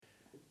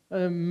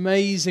An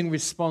amazing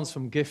response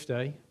from Gift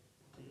Day.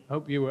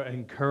 Hope you were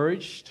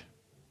encouraged.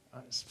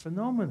 It's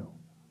phenomenal.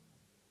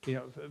 You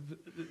know,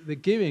 the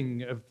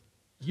giving of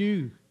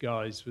you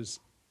guys was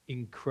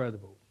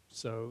incredible.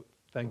 So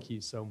thank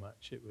you so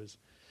much. It was,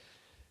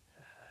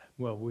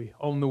 well, we're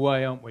on the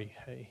way, aren't we?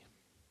 Hey,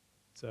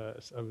 so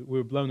we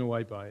were blown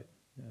away by it.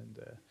 And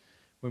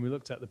when we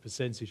looked at the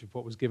percentage of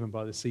what was given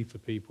by the Sea for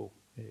People,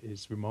 it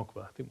is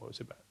remarkable. I think what was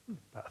about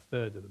a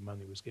third of the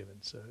money was given.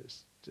 So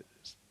it's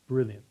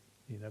brilliant.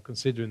 You know,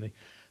 considering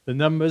the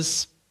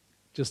numbers,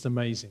 just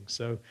amazing.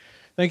 So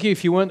thank you.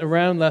 If you weren't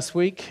around last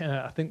week,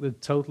 I think the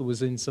total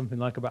was in something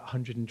like about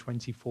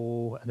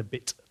 124 and a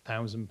bit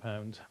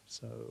 £1,000.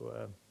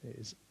 So it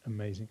is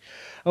amazing.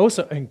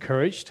 Also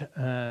encouraged,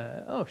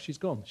 she's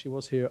gone. She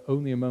was here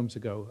only a moment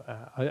ago.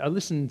 I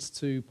listened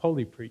to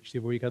Polly preach the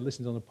other week. I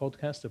listened on a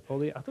podcast of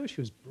Polly. I thought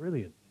she was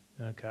brilliant.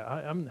 Okay,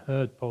 I haven't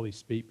heard Polly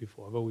speak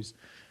before. I've always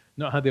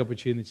not had the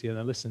opportunity, and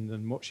I listened,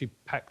 and what she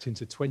packed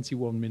into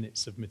 21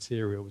 minutes of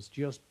material was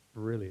just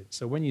brilliant.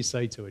 So when you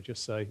say to her,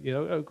 just say,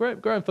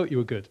 Graham thought you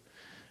were good.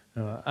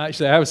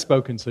 Actually, I have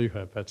spoken to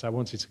her, but I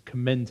wanted to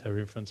commend her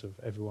in front of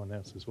everyone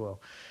else as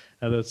well.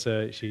 And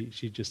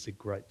she just did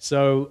great.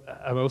 So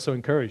I'm also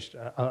encouraged.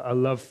 I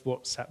love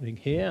what's happening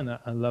here, and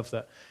I love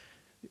that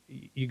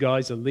you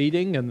guys are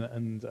leading,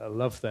 and I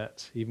love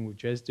that even with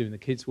Jez doing the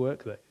kids'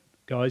 work, that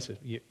guys,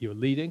 you're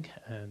leading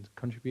and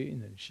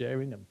contributing and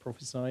sharing and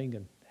prophesying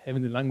and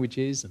heavenly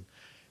languages, and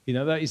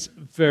that is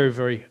very,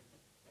 very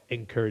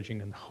encouraging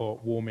and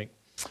heartwarming.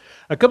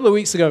 A couple of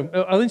weeks ago,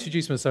 I'll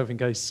introduce myself in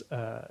case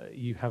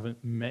you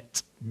haven't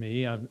met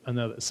me. I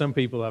know that some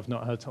people have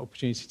not had the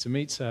opportunity to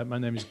meet. My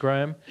name is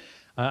Graham.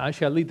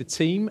 Actually, I lead the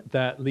team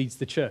that leads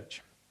the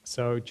church.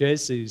 So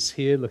Jez is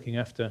here looking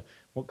after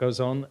what goes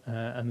on,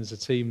 and there's a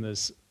team.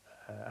 There's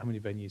how many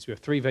venues? We have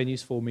 3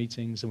 venues, 4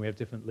 meetings, and we have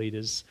different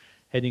leaders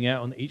heading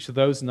out on each of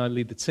those, and I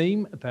lead the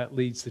team that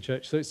leads the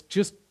church. So it's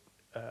just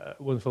a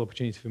wonderful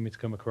opportunity for me to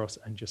come across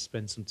and just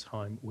spend some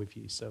time with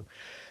you. So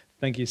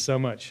thank you so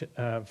much.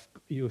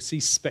 You'll see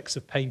specks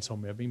of paint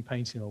on me. I've been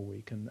painting all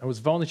week, and I was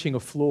varnishing a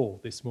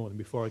floor this morning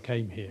before I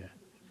came here.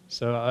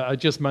 So I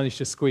just managed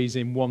to squeeze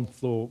in 1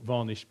 floor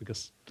varnish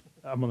because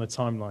I'm on a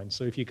timeline.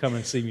 So if you come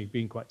and see me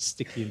being quite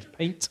sticky in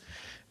paint,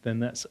 then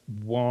that's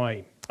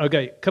why.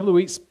 Okay, a couple of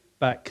weeks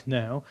back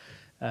now,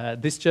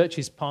 this church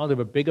is part of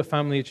a bigger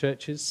family of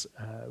churches.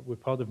 We're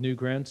part of New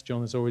Ground.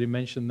 John has already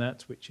mentioned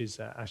that, which is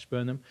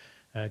Ashburnham,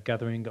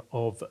 gathering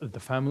of the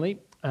family.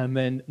 And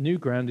then New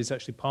Ground is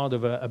actually part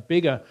of a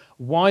bigger,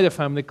 wider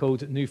family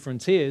called New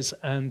Frontiers.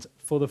 And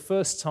for the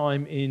first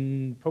time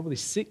in probably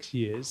 6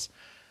 years,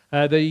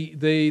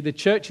 the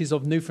churches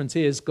of New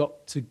Frontiers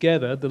got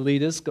together, the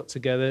leaders got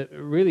together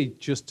really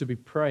just to be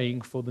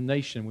praying for the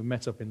nation. We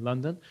met up in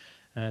London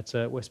at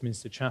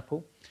Westminster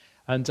Chapel.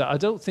 And I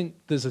don't think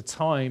there's a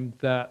time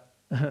that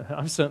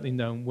I've certainly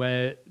known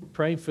where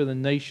praying for the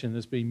nation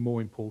has been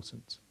more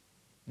important.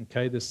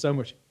 Okay, there's so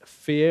much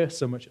fear,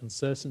 so much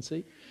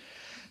uncertainty,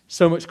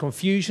 so much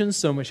confusion,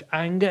 so much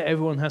anger.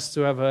 Everyone has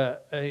to have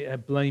a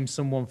blame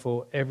someone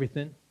for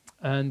everything.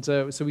 And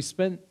so we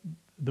spent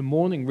the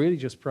morning really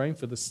just praying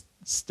for the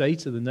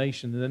state of the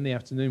nation. And then the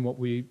afternoon, what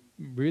we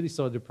really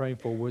started praying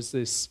for was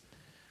this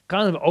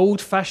kind of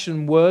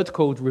old-fashioned word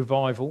called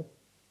revival.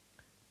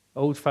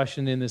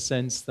 Old-fashioned in the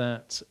sense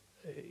that,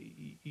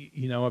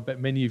 I bet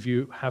many of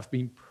you have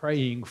been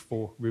praying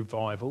for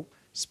revival,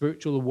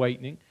 spiritual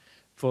awakening,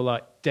 for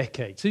like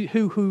decades.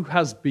 Who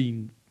has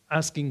been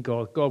asking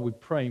God, we're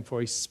praying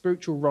for a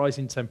spiritual rise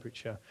in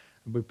temperature,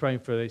 and we're praying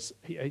for this.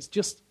 It's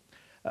just,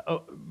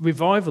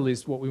 revival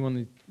is what we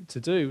wanted to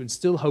do, and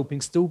still hoping,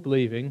 still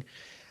believing.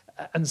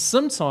 And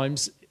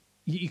sometimes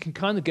you can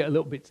kind of get a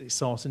little bit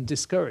disheartened and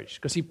discouraged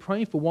because you're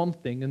praying for one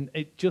thing and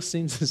it just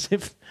seems as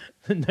if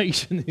the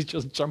nation is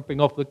just jumping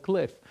off the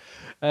cliff.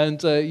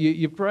 And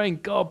you're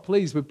praying, God,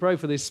 please, we pray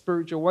for this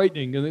spiritual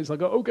awakening. And it's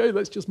like, okay,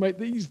 let's just make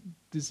these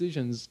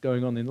decisions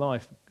going on in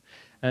life.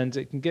 And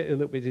it can get a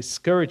little bit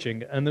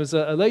discouraging. And there's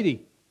a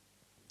lady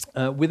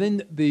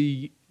within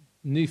the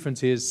New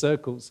Frontiers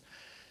circles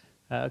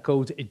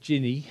called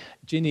Ginny.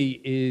 Ginny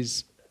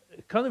is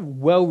kind of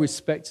well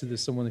respected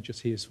as someone who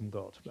just hears from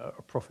God,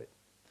 a prophet.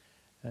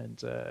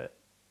 And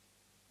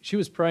she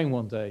was praying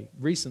one day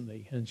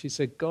recently, and she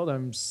said, God,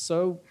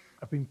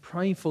 I've been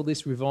praying for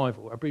this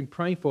revival. I've been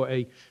praying for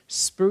a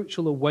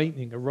spiritual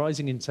awakening, a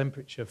rising in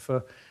temperature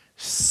for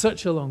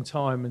such a long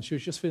time. And she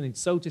was just feeling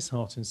so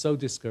disheartened, so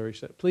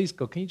discouraged that, please,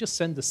 God, can you just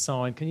send a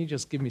sign? Can you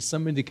just give me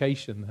some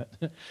indication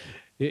that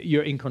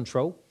you're in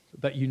control,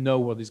 that you know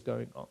what is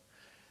going on?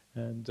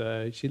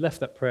 And she left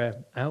that prayer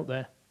out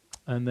there.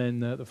 And then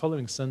the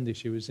following Sunday,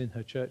 she was in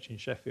her church in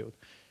Sheffield.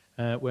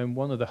 When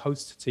one of the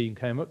host team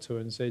came up to her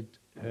and said,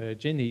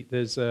 Ginny,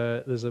 there's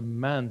a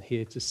man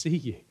here to see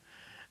you.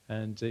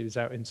 And he was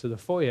out into the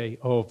foyer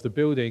of the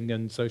building,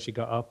 and so she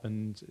got up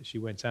and she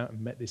went out and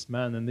met this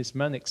man, and this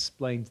man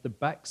explained the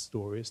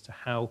backstory as to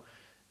how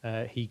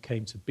he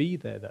came to be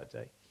there that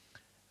day.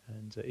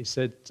 And he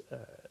said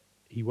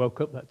he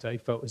woke up that day,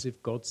 felt as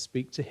if God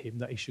spoke to him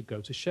that he should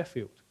go to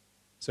Sheffield.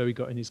 So he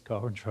got in his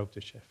car and drove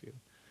to Sheffield.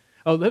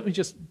 Oh, let me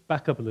just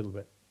back up a little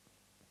bit.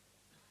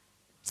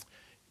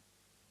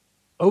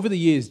 Over the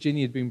years,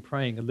 Ginny had been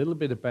praying a little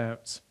bit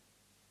about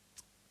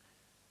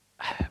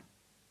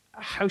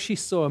how she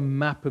saw a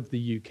map of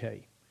the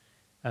UK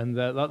and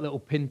like little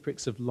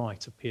pinpricks of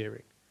light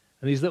appearing.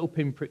 And these little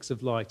pinpricks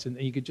of light, and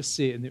you could just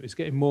see it, and it was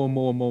getting more and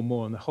more and more and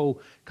more, and the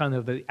whole kind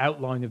of the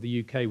outline of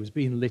the UK was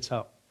being lit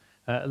up.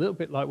 A little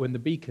bit like when the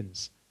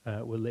beacons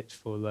were lit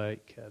for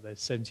like the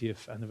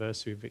 70th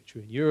anniversary of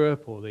victory in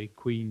Europe, or the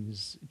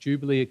Queen's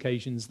Jubilee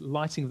occasions,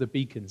 lighting of the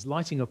beacons,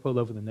 lighting up all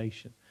over the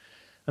nation.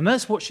 And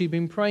that's what she'd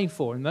been praying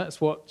for, and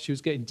that's what she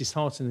was getting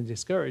disheartened and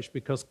discouraged,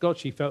 because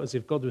she felt as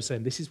if God was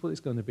saying, this is what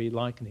it's going to be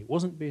like, and it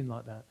wasn't being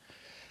like that.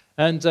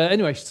 And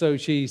anyway, so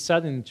she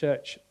sat in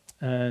church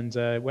and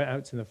went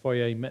out to the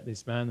foyer, met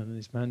this man, and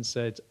this man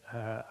said,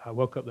 I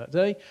woke up that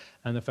day,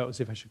 and I felt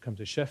as if I should come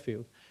to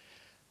Sheffield.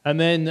 And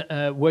then,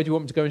 where do you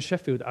want me to go in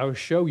Sheffield? I will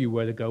show you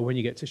where to go when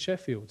you get to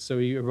Sheffield. So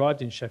he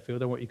arrived in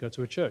Sheffield. I want you to go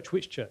to a church.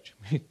 Which church?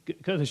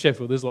 Go to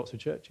Sheffield, there's lots of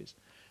churches.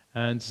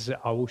 And he said,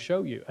 I will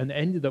show you. And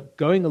ended up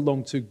going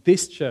along to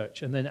this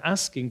church and then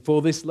asking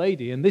for this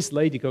lady. And this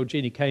lady called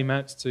Jeannie came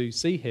out to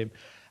see him.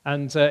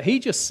 And he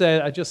just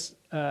said,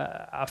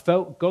 I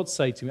felt God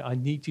say to me, I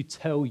need to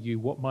tell you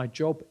what my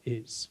job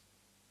is.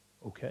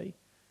 Okay?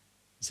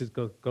 He says,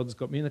 God has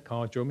got me in the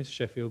car, drove me to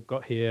Sheffield,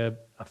 got here,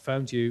 I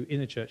found you in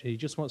the church, and he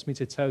just wants me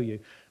to tell you,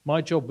 my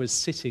job was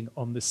sitting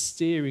on the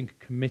steering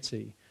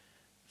committee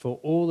for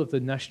all of the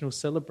national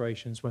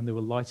celebrations when they were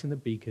lighting the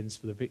beacons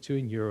for the victory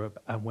in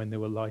Europe and when they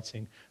were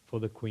lighting for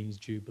the Queen's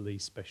Jubilee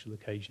special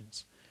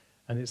occasions.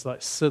 And it's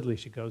like suddenly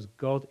she goes,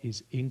 God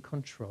is in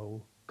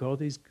control,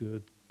 God is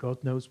good,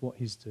 God knows what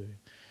he's doing.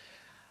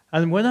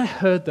 And when I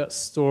heard that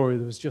story,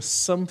 there was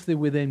just something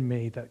within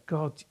me that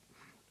God,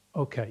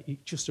 okay,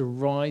 just a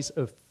rise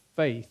of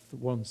faith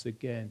once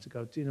again to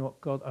go, do you know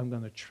what, God, I'm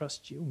going to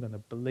trust you. I'm going to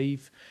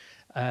believe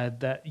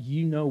that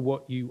you know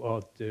what you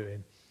are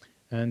doing.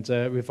 And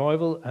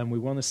revival, and we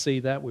want to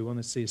see that. We want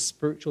to see a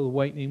spiritual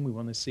awakening. We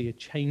want to see a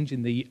change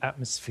in the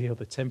atmosphere,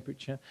 the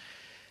temperature.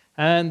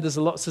 And there's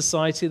a lot of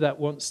society that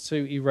wants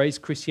to erase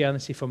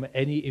Christianity from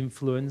any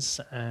influence.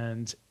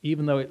 And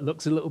even though it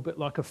looks a little bit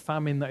like a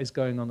famine that is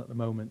going on at the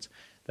moment,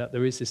 that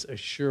there is this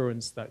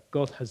assurance that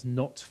God has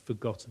not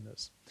forgotten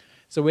us.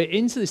 So we're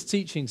into this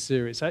teaching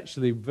series,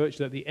 actually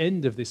virtually at the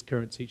end of this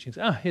current teaching.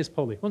 Here's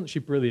Polly. Wasn't she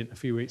brilliant a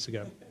few weeks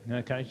ago?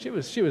 Okay, she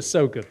was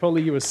so good.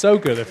 Polly, you were so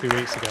good a few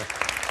weeks ago.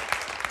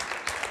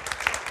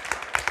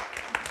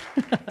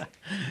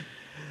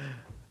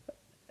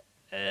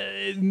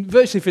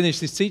 Virtually finished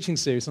this teaching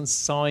series on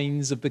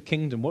signs of the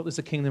kingdom. What does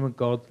the kingdom of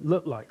God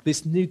look like?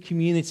 This new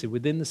community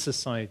within the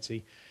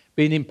society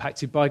being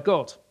impacted by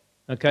God.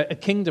 Okay, a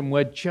kingdom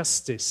where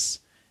justice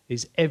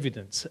is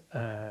evident,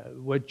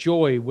 where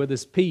joy, where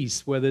there's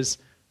peace, where there's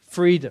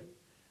freedom.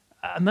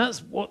 And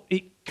that's what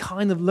it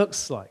kind of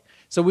looks like.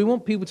 So we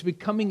want people to be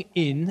coming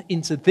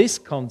into this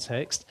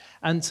context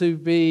and to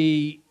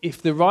be,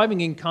 if they're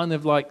arriving in kind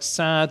of like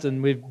sad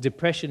and with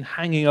depression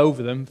hanging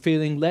over them,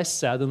 feeling less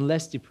sad and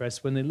less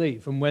depressed when they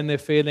leave. And when they're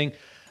feeling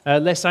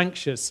less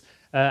anxious,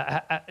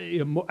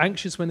 more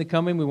anxious when they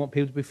come in, we want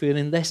people to be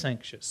feeling less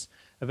anxious.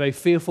 Very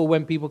fearful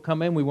when people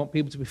come in, we want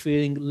people to be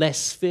feeling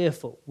less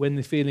fearful. When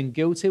they're feeling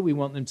guilty, we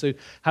want them to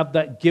have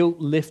that guilt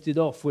lifted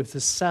off. With the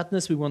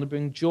sadness, we want to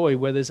bring joy.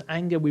 Where there's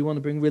anger, we want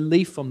to bring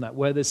relief from that.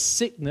 Where there's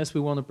sickness,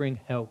 we want to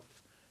bring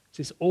health.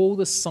 It's all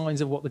the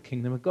signs of what the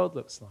kingdom of God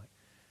looks like.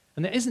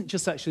 And it isn't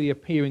just actually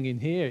appearing in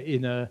here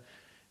in a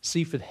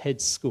Seaford Head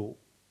school.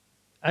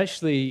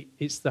 Actually,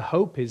 it's the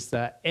hope is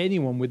that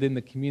anyone within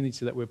the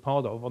community that we're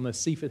part of on the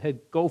Seaford Head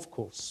golf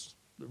course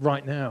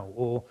right now,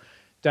 or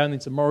down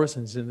into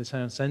Morrison's in the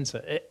town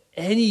centre,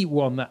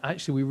 anyone that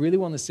actually we really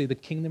want to see the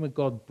kingdom of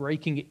God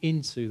breaking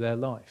into their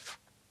life.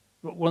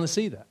 I want to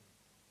see that.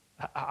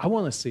 I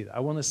want to see that. I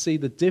want to see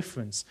the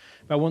difference.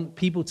 I want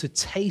people to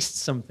taste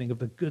something of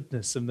the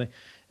goodness and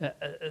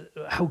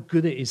how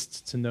good it is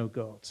to know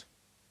God.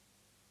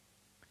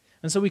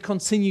 And so we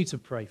continue to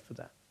pray for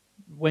that.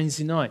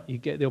 Wednesday night, you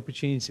get the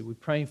opportunity. We're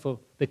praying for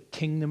the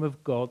kingdom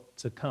of God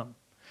to come.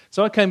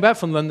 So I came back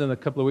from London a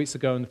couple of weeks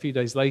ago, and a few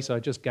days later, I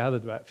just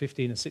gathered about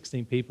 15 or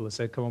 16 people and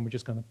said, come on, we're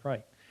just going to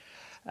pray.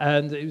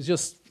 And it was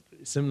just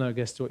similar, I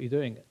guess, to what you're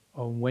doing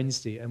on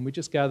Wednesday. And we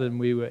just gathered, and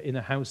we were in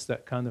a house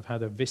that kind of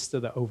had a vista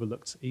that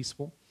overlooked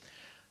Eastbourne.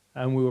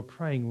 And we were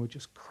praying, we were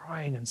just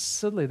crying, and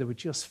suddenly we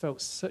just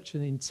felt such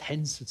an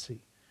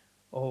intensity.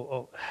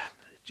 God,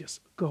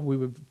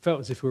 felt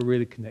as if we were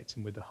really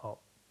connecting with the heart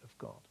of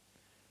God.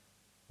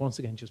 Once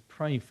again, just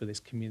praying for this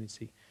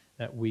community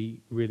that we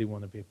really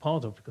want to be a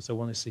part of, because I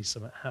want to see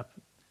something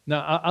happen.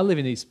 Now, I live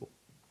in Eastbourne,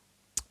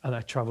 and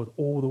I travelled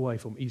all the way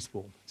from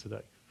Eastbourne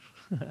today.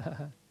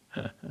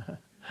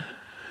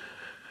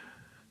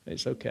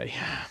 It's okay.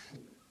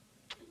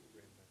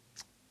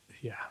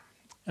 Yeah.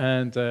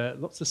 And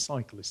lots of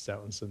cyclists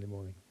out on Sunday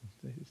morning.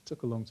 It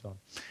took a long time.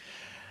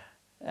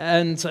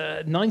 And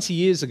 90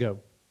 years ago,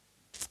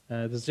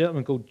 there's a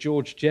gentleman called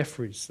George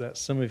Jeffreys that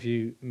some of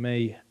you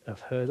may have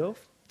heard of.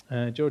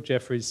 George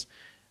Jeffreys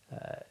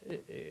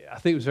I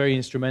think it was very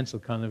instrumental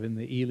kind of in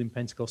the Ealing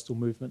Pentecostal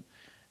movement.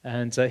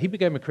 And he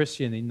became a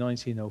Christian in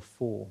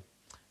 1904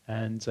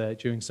 and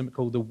during something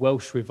called the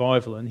Welsh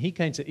Revival. And he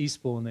came to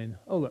Eastbourne in,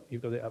 oh, look,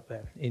 you've got it up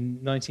there, in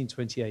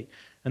 1928.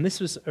 And this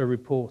was a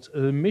report.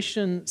 The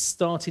mission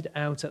started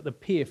out at the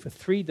pier for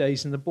 3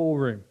 days in the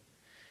ballroom.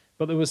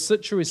 But there was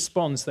such a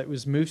response that it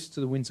was moved to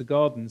the Winter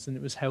Gardens and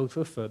it was held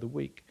for a further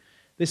week.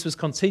 This was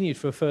continued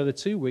for a further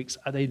 2 weeks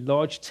at a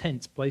large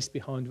tent placed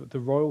behind the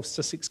Royal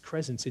Sussex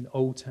Crescent in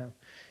Old Town.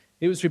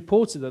 It was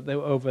reported that there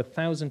were over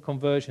 1,000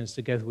 conversions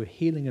together with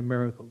healing and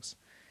miracles.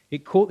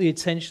 It caught the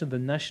attention of the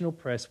national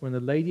press when a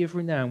lady of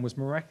renown was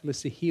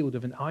miraculously healed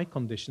of an eye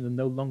condition and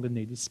no longer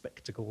needed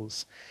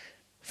spectacles.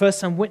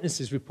 First-hand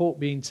witnesses report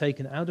being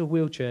taken out of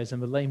wheelchairs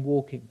and the lame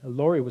walking. A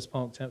lorry was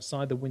parked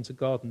outside the Winter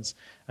Gardens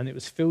and it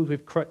was filled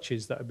with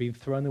crutches that had been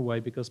thrown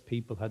away because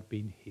people had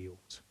been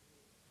healed.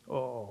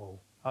 Oh,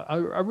 I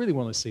really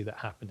want to see that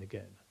happen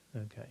again.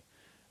 Okay,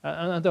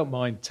 and I don't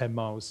mind 10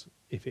 miles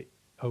if it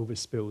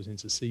overspills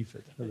into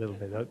Seaford a little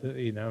bit,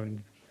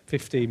 and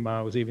 15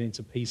 miles even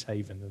into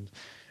Peacehaven and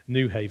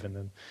New Haven,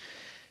 and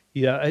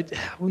I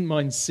wouldn't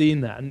mind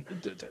seeing that. And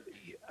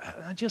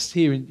just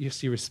hearing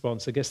your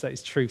response, I guess that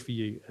is true for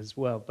you as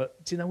well. But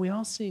we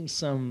are seeing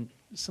some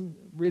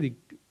really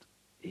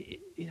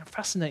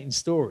fascinating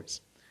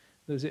stories.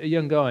 There was a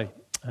young guy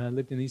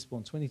lived in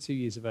Eastbourne, 22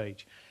 years of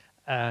age.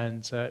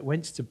 And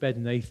went to bed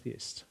an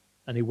atheist,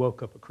 and he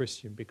woke up a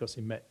Christian because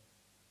he met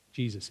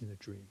Jesus in a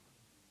dream.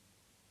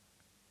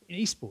 In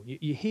Eastbourne,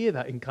 you hear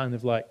that in kind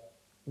of like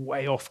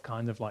way off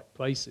kind of like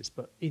places,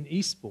 but in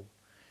Eastbourne.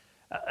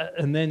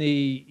 And then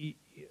he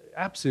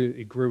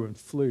absolutely grew and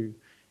flew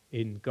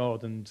in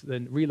God and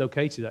then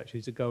relocated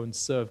actually to go and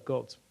serve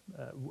God.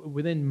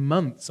 Within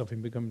months of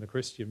him becoming a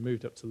Christian,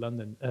 moved up to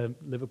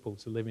Liverpool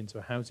to live into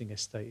a housing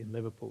estate in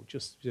Liverpool,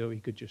 just so he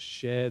could just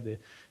share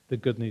the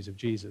good news of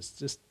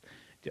Jesus.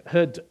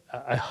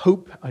 I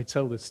hope I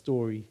tell the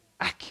story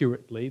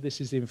accurately.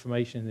 This is the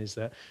information, is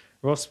that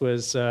Ross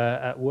was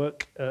at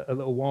work a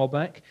little while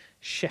back,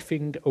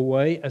 chefing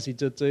away as he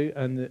does do,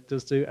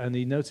 and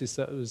he noticed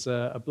that there was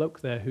a bloke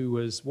there who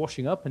was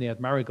washing up and he had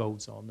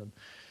marigolds on,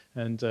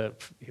 and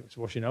he was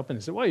washing up, and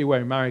he said, "Why are you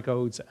wearing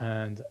marigolds?"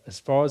 And as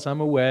far as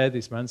I'm aware,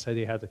 this man said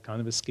he had a kind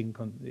of a skin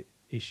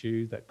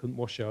issue that couldn't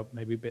wash up,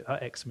 maybe a bit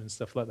like eczema and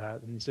stuff like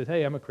that. And he said,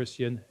 "Hey, I'm a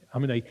Christian.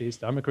 I'm an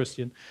atheist. I'm a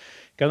Christian.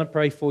 Can I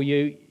pray for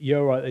you?" "You're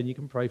all right, then you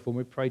can pray for me."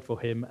 We prayed for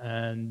him,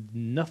 and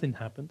nothing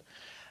happened.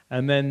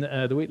 And then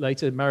the week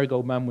later,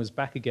 Marigold Man was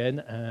back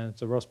again, and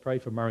so Ross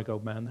prayed for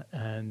Marigold Man,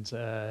 and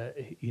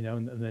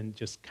then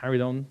just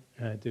carried on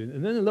doing.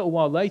 And then a little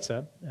while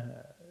later,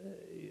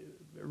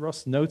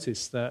 Ross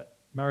noticed that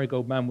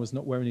Marigold Man was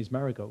not wearing his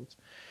marigolds.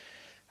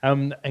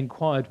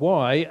 Inquired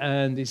why,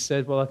 and he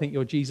said, "Well, I think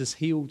your Jesus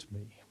healed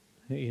me,"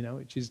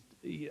 which is,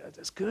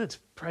 that's good.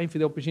 Praying for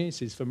the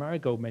opportunities for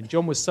marigold men.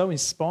 John was so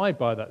inspired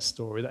by that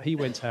story that he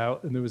went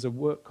out, and there was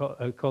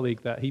a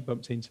colleague that he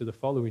bumped into the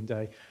following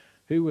day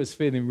who was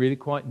feeling really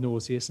quite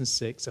nauseous and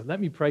sick. So,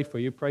 "Let me pray for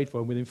you." Prayed for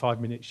her, and within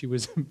 5 minutes she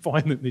was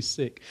violently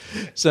sick.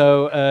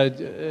 So,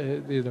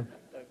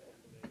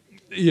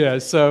 yeah,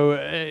 so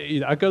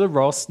I go to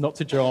Ross, not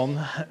to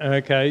John.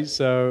 Okay,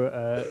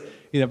 so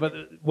but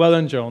well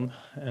done, John.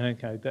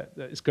 Okay, that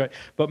is great.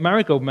 But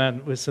Marigold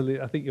Man was,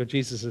 "I think your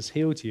Jesus has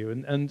healed you,"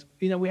 and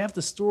we have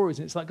the stories,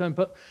 and it's like going,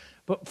 but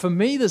for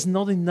me, there's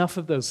not enough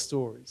of those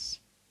stories.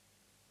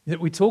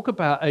 We talk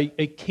about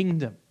a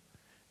kingdom,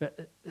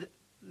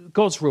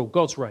 God's rule,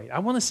 God's reign. I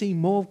want to see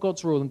more of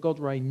God's rule and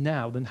God's reign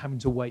now than having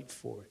to wait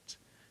for it.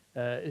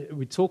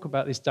 We talk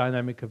about this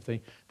dynamic of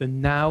the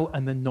now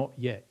and the not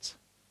yet.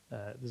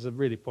 There's a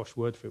really posh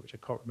word for it, which I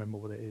can't remember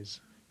what it is.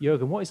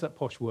 Jürgen, what is that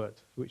posh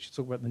word? Which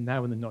talk about the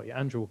now and the not yet.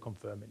 Andrew will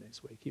confirm it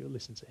next week. You'll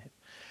listen to him.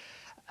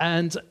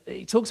 And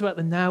he talks about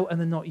the now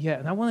and the not yet.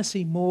 And I want to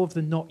see more of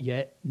the not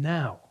yet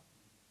now.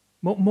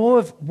 More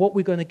of what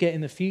we're going to get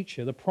in the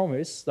future, the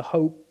promise, the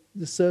hope,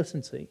 the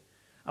certainty.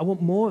 I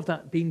want more of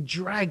that being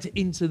dragged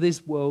into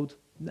this world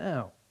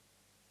now.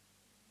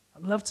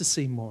 I'd love to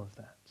see more of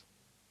that.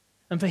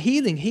 And for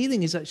healing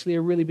is actually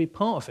a really big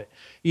part of it.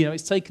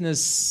 It's taken us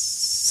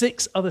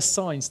 6 other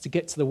signs to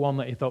get to the one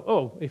that you thought,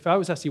 oh, if I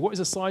was asked you, what is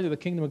the sign of the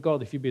kingdom of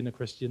God if you've been a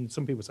Christian?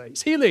 Some people say,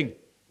 it's healing.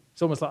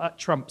 It's almost like that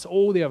trumps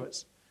all the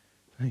others.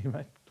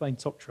 Playing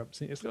top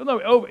trumps. It's like,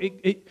 no,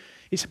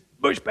 it's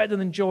much better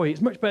than joy.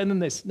 It's much better than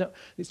this. No,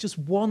 it's just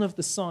one of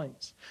the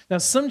signs. Now,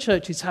 some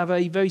churches have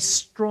a very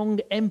strong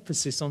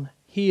emphasis on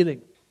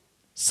healing.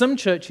 Some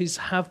churches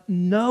have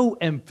no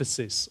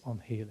emphasis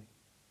on healing.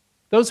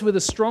 Those with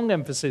a strong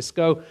emphasis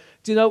go,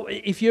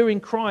 if you're in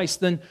Christ,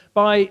 then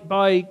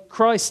by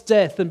Christ's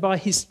death and by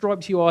his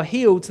stripes you are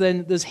healed,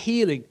 then there's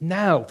healing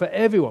now for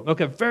everyone.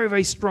 Okay, very,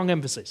 very strong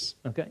emphasis.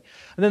 Okay,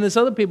 and then there's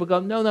other people go,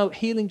 no,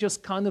 healing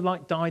just kind of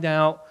like died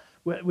out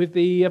with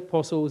the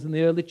apostles and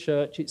the early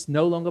church. It's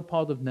no longer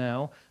part of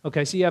now.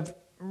 Okay, so you have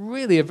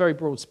really a very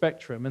broad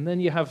spectrum. And then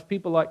you have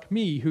people like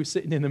me who's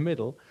sitting in the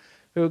middle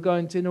who are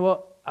going, do you know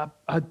what?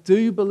 I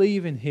do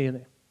believe in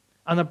healing.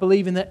 And I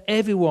believe in that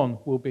everyone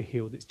will be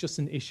healed. It's just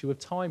an issue of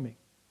timing.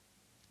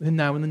 the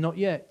now and the not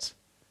yet.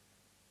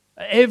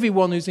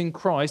 Everyone who's in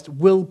Christ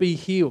will be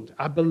healed.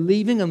 I'm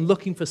believing and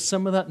looking for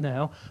some of that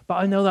now, but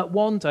I know that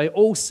one day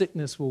all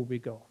sickness will be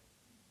gone.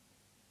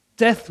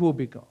 Death will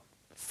be gone.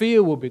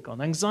 Fear will be gone.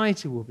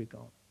 Anxiety will be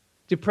gone.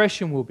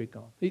 Depression will be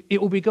gone.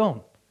 It will be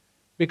gone,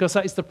 because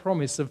that is the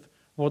promise of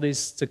what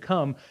is to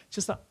come.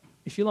 Just that,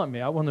 if you're like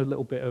me, I want a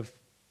little bit of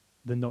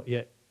the not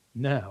yet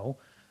now.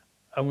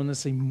 I want to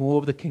see more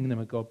of the kingdom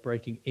of God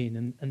breaking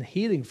in. And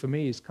healing for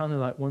me is kind of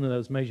like one of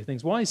those major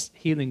things. Why is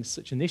healing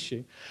such an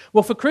issue?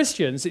 Well, for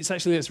Christians,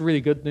 it's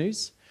really good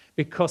news,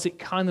 because it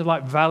kind of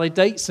like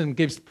validates and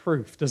gives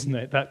proof, doesn't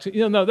it? That,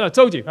 no, I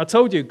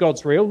told you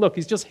God's real. Look,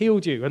 he's just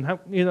healed you. And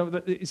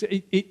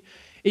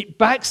it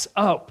backs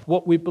up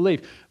what we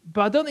believe.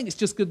 But I don't think it's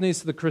just good news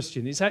for the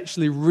Christian. It's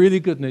actually really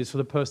good news for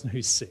the person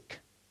who's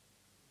sick.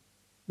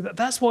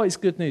 That's why it's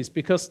good news,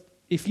 because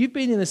if you've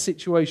been in a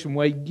situation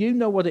where you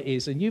know what it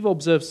is and you've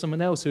observed someone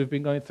else who have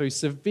been going through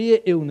severe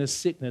illness,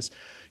 sickness,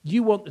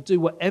 you want to do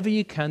whatever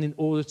you can in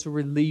order to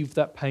relieve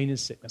that pain and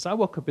sickness. I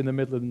woke up in the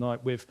middle of the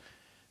night with,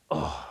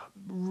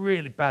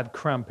 really bad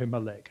cramp in my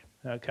leg.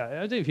 Okay,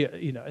 I do,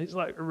 it's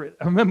like,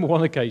 I remember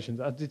one occasion,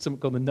 I did something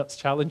called the Nuts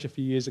Challenge a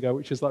few years ago,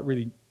 which was like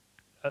really,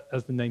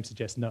 as the name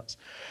suggests, nuts.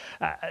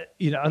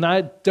 And I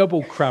had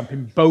double cramp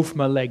in both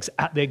my legs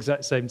at the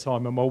exact same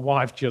time, and my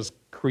wife just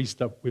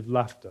creased up with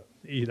laughter.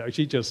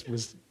 She just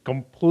was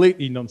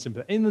completely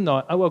non-sympathetic. In the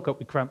night, I woke up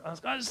with cramp. I was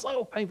going, it's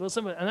so painful.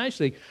 And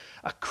actually,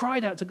 I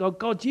cried out to God,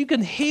 God, you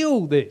can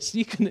heal this.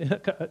 You can.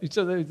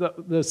 So there's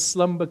the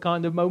slumber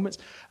kind of moments.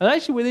 And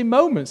actually, within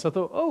moments, I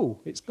thought,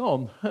 oh, it's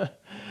gone. And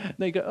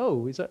they go,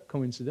 oh, is that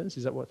coincidence?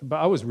 Is that what? But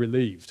I was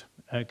relieved.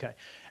 Okay.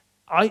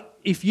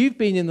 If you've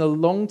been in a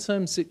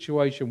long-term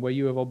situation where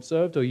you have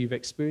observed or you've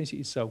experienced it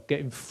yourself,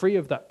 getting free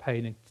of that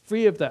pain and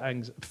free of that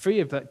anxiety, free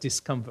of that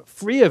discomfort,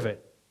 free of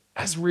it,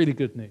 that's really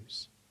good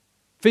news.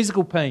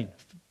 Physical pain,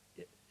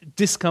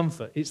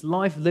 discomfort, it's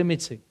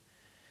life-limiting.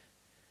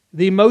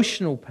 The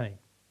emotional pain,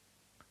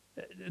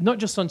 not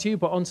just onto you,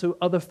 but onto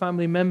other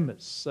family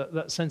members,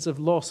 that sense of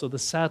loss or the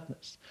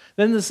sadness.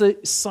 Then there's the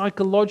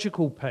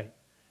psychological pain,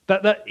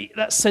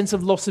 that sense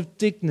of loss of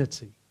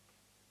dignity.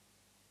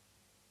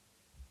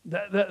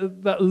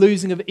 That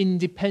losing of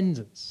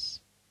independence,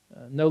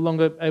 no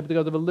longer able to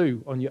go to the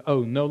loo on your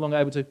own, no longer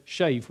able to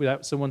shave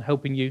without someone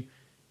helping you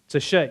to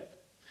shave.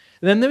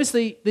 And then there is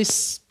this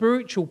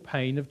spiritual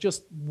pain of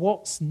just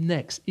what's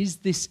next. Is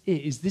this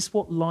it? Is this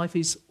what life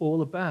is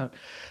all about?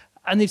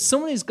 And if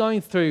someone is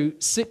going through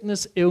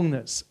sickness,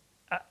 illness,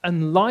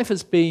 and life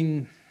has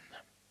been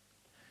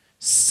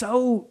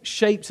so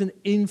shaped and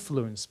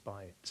influenced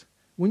by it,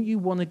 wouldn't you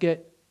want to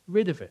get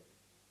rid of it?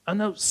 I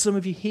know some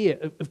of you here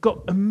have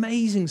got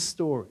amazing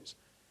stories,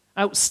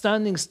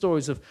 outstanding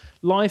stories of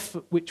life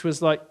which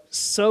was like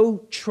so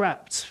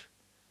trapped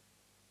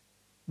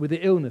with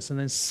the illness, and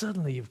then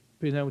suddenly you've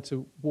been able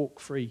to walk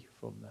free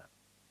from that.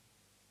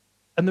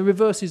 And the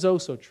reverse is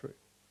also true.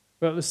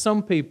 But there's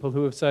some people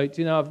who have said,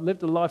 I've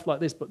lived a life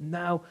like this, but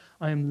now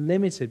I am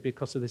limited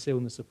because of this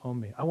illness upon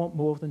me. I want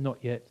more than not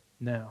yet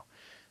now.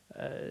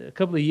 A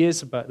couple of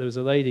years back, there was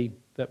a lady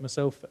that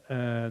myself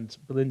and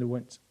Belinda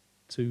went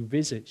to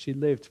visit. She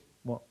lived,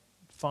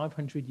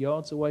 500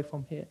 yards away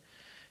from here.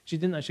 She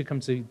didn't actually come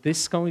to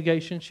this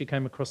congregation. She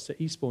came across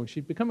to Eastbourne.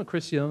 She'd become a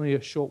Christian only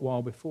a short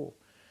while before.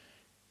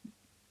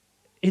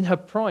 In her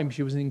prime,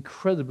 she was an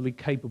incredibly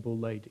capable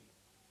lady.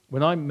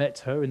 When I met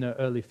her in her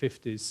early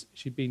 50s,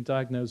 she'd been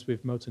diagnosed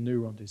with motor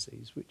neuron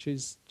disease, which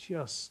is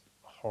just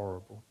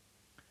horrible.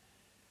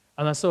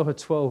 And I saw her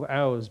 12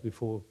 hours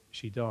before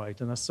she died,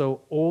 and I saw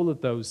all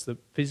of those, the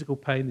physical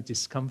pain, the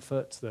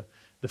discomfort,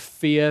 the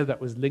fear that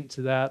was linked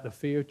to that, the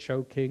fear of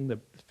choking, the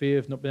fear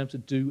of not being able to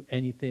do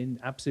anything,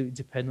 absolutely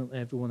dependent on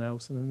everyone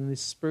else, and then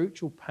this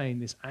spiritual pain,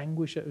 this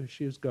anguish that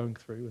she was going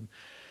through.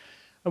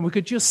 And we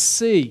could just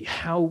see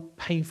how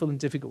painful and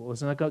difficult it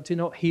was. And I go, do you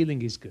know what?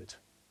 Healing is good.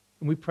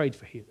 And we prayed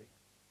for healing.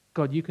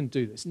 God, you can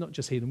do this. Not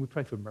just healing, we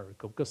prayed for a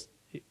miracle, because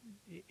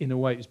in a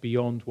way it was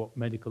beyond what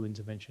medical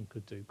intervention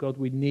could do. God,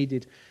 we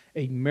needed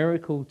a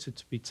miracle to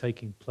be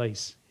taking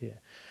place here.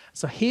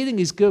 So healing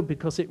is good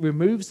because it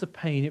removes the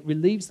pain, it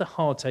relieves the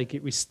heartache,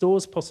 it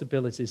restores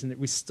possibilities, and it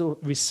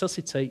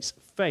resuscitates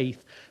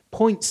faith,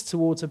 points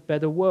towards a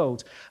better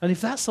world. And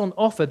if that's on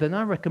offer, then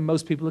I reckon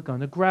most people are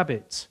going to grab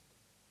it.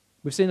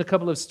 We've seen a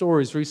couple of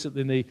stories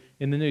recently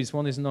in the news.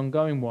 One is an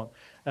ongoing one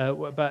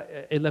about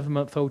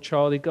 11-month-old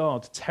Charlie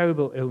Gard,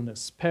 terrible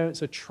illness.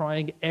 Parents are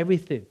trying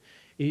everything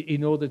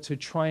in order to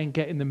try and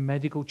get in the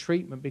medical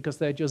treatment because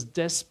they're just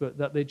desperate,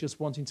 that they're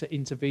just wanting to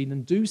intervene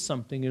and do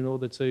something in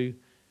order to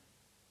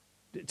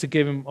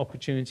give him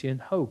opportunity and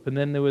hope. And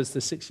then there was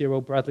the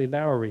 6-year-old Bradley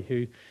Lowery,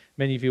 who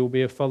many of you will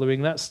be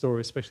following that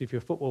story, especially if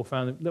you're a football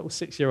fan, a little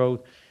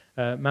 6-year-old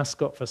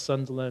mascot for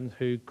Sunderland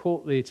who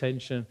caught the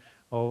attention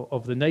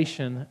of the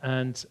nation,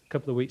 and a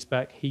couple of weeks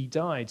back he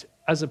died.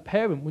 As a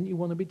parent, wouldn't you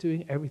want to be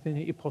doing everything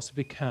that you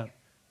possibly can?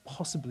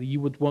 Possibly you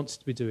would want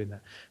to be doing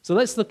that. So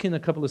let's look in a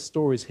couple of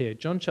stories here.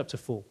 John chapter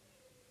 4.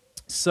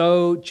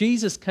 So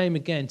Jesus came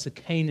again to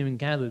Cana in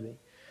Galilee,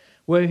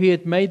 where he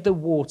had made the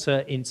water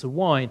into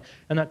wine.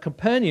 And at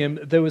Capernaum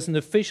there was an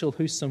official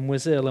whose son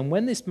was ill. And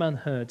when this man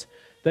heard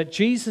that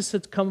Jesus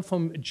had come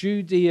from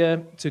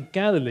Judea to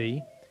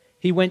Galilee,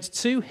 he went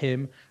to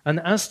him and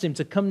asked him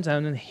to come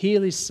down and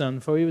heal his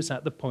son, for he was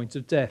at the point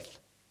of death.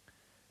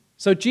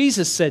 So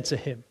Jesus said to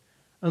him,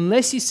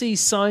 "Unless you see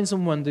signs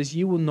and wonders,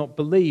 you will not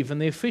believe."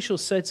 And the official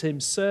said to him,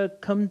 "Sir,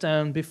 come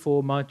down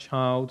before my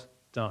child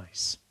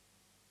dies."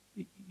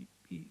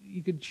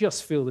 You could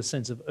just feel the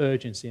sense of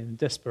urgency and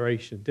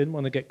desperation. Didn't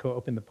want to get caught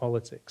up in the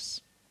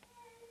politics.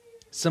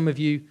 Some of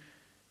you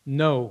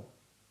know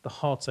the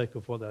heartache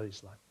of what that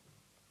is like.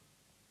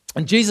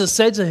 And Jesus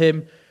said to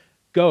him,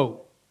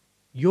 "Go,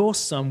 your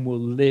son will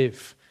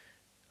live."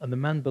 And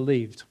the man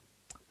believed.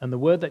 And the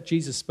word that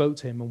Jesus spoke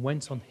to him and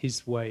went on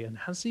his way. And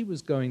as he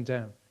was going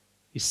down,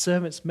 his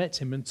servants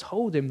met him and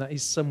told him that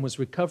his son was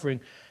recovering.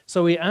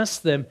 So he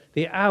asked them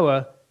the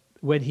hour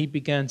when he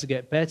began to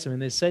get better.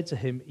 And they said to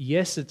him,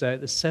 "Yesterday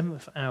at the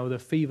 7th hour the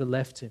fever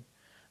left him."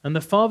 And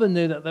the father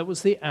knew that that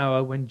was the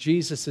hour when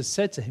Jesus had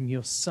said to him,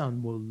 "Your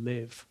son will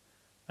live."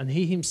 And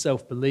he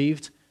himself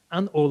believed,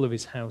 and all of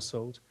his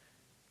household.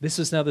 This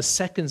was now the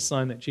second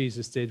sign that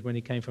Jesus did when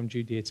he came from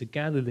Judea to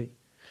Galilee.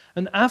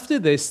 And after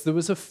this there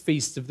was a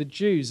feast of the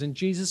Jews, and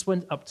Jesus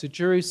went up to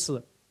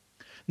Jerusalem.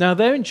 Now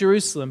there in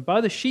Jerusalem,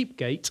 by the sheep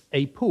gate,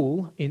 a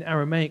pool, in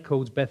Aramaic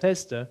called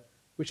Bethesda,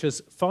 which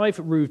has 5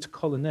 roofed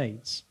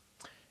colonnades.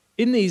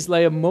 In these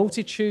lay a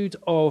multitude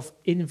of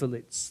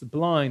invalids, the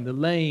blind, the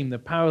lame, the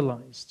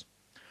paralyzed.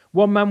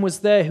 One man was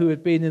there who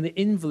had been an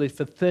invalid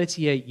for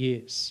 38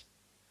 years.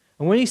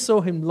 And when he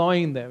saw him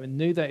lying there and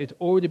knew that he had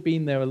already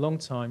been there a long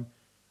time,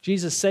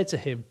 Jesus said to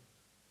him,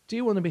 "Do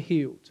you want to be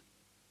healed?"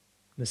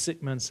 And the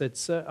sick man said,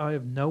 "Sir, I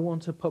have no one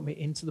to put me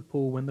into the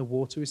pool when the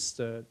water is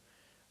stirred,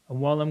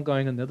 and while I'm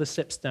going, another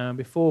steps down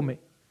before me."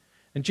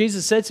 And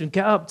Jesus said to him,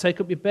 "Get up, take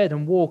up your bed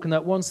and walk." And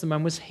at once the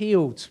man was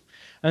healed.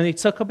 And he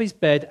took up his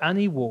bed and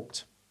he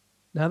walked.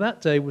 Now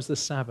that day was the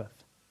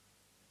Sabbath.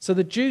 So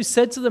the Jews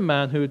said to the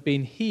man who had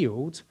been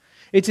healed,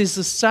 "It is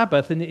the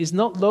Sabbath, and it is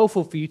not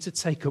lawful for you to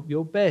take up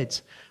your bed."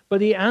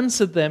 But he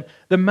answered them,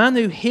 "The man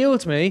who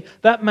healed me,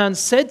 that man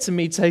said to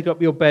me, 'Take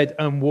up your bed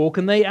and walk.'"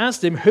 And they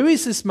asked him, "Who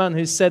is this man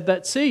who said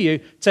that to you,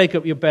 'Take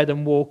up your bed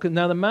and walk'?" And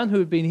now the man who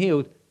had been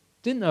healed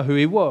didn't know who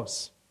he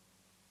was.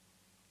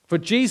 For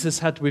Jesus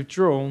had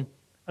withdrawn,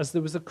 as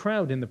there was a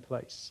crowd in the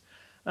place.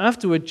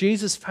 Afterward,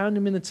 Jesus found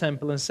him in the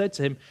temple and said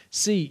to him,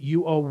 "See,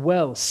 you are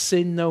well.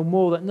 Sin no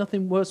more, that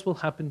nothing worse will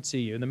happen to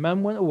you." And the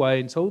man went away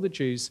and told the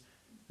Jews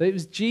that it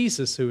was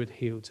Jesus who had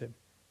healed him.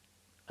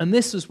 And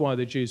this was why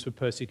the Jews were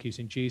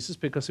persecuting Jesus,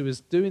 because he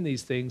was doing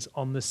these things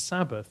on the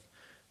Sabbath.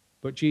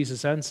 But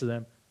Jesus answered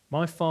them,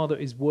 "My Father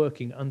is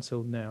working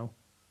until now,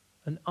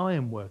 and I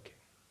am working."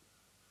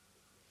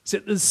 So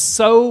there's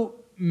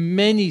so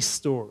many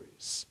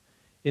stories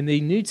in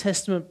the New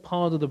Testament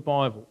part of the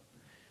Bible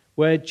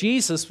where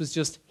Jesus was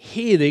just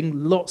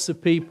healing lots of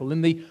people.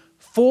 In the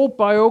 4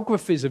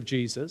 biographies of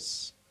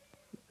Jesus,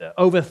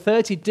 over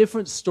 30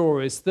 different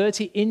stories,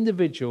 30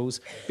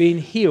 individuals being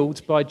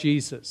healed by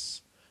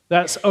Jesus.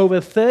 That's over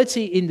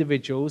 30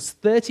 individuals,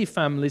 30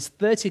 families,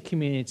 30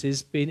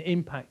 communities being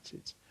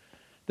impacted.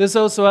 There's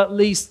also at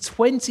least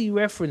 20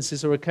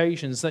 references or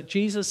occasions that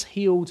Jesus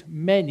healed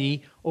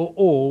many or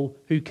all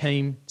who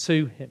came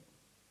to him.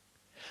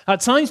 At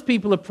times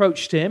people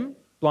approached him,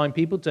 blind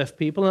people, deaf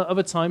people, and at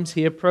other times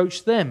he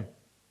approached them.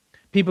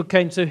 People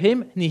came to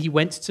him and he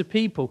went to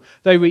people.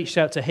 They reached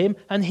out to him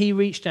and he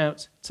reached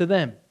out to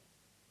them.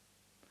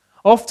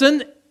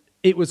 Often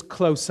it was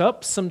close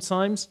up,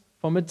 sometimes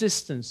from a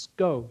distance.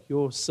 "Go,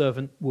 your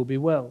servant will be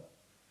well."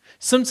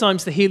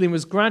 Sometimes the healing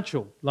was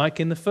gradual, like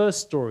in the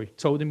first story,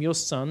 told him your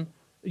son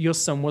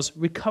was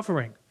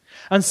recovering.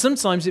 And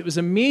sometimes it was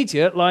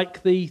immediate,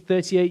 like the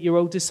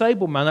 38-year-old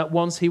disabled man. At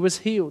once he was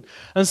healed.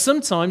 And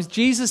sometimes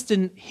Jesus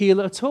didn't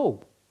heal at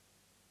all.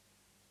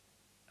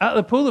 At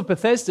the pool of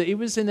Bethesda, it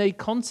was in a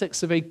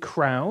context of a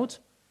crowd,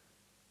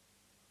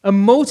 a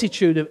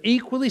multitude of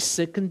equally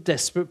sick and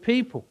desperate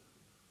people.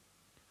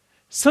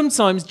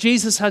 Sometimes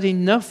Jesus had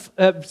enough.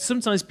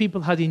 Sometimes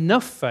people had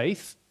enough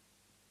faith,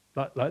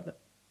 like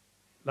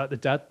the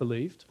dad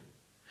believed,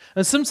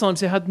 and sometimes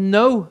they had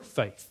no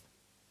faith,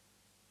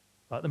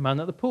 like the man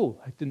at the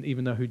pool. I didn't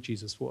even know who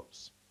Jesus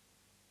was.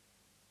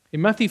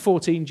 In Matthew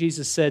 14,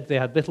 Jesus said they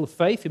had little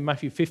faith. In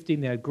Matthew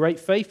 15, they had great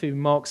faith. In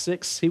Mark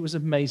 6, he was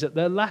amazed at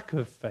their lack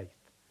of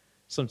faith.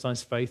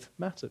 Sometimes faith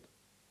mattered.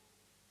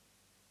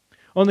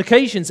 On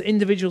occasions,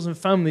 individuals and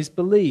families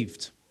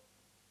believed.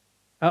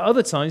 At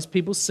other times,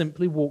 people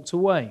simply walked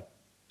away.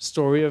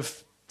 Story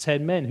of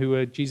 10 men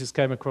who Jesus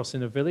came across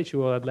in a village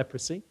who all had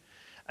leprosy.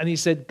 And he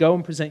said, "Go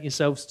and present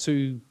yourselves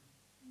to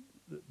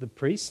the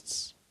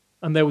priests,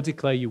 and they will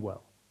declare you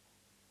well."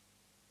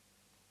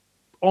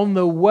 On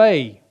the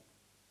way,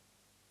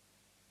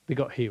 they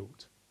got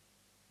healed.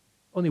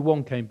 Only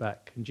one came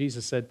back, and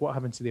Jesus said, "What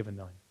happened to the other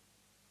 9?"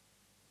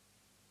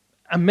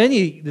 And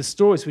many of the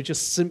stories we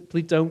just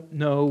simply don't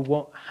know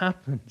what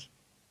happened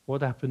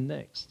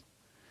next.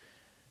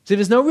 See,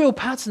 there's no real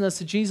pattern as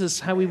to Jesus,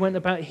 how he went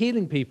about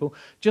healing people,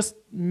 just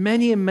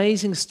many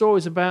amazing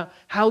stories about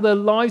how their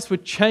lives were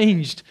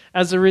changed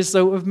as a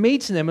result of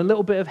meeting him, a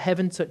little bit of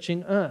heaven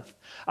touching earth.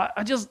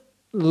 I just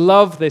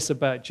love this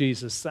about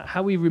Jesus, that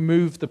how he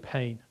removed the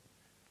pain.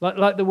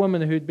 Like the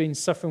woman who had been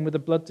suffering with a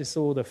blood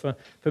disorder for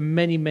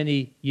many,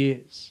 many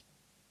years.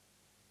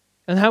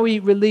 And how he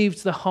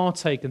relieved the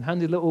heartache and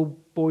handed little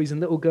boys and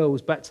little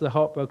girls back to the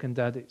heartbroken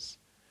daddies.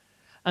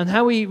 And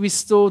how he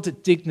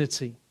restored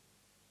dignity.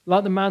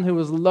 Like the man who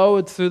was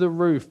lowered through the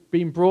roof,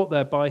 being brought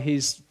there by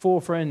his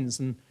 4 friends,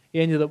 and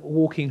he ended up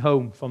walking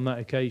home from that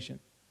occasion.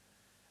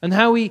 And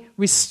how he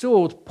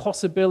restored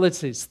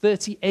possibilities.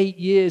 38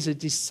 years, a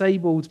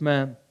disabled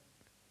man.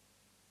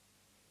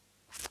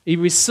 He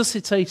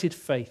resuscitated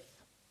faith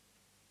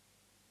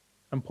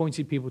and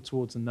pointed people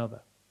towards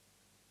another.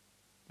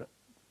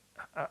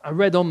 I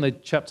read on the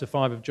chapter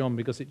 5 of John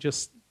because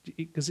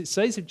it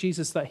says of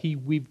Jesus that he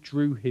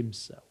withdrew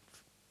himself.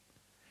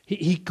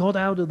 He got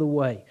out of the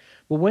way.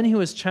 But when he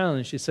was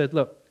challenged, he said,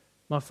 look,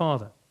 my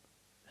Father,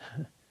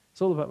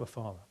 it's all about my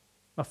Father.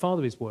 My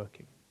Father is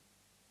working.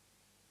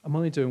 I'm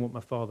only doing what my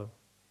Father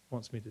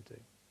wants me to do.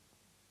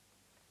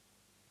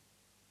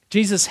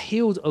 Jesus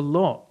healed a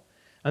lot.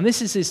 And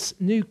this is this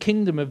new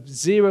kingdom of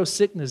 0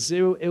 sickness,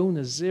 0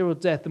 illness, 0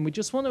 death. And we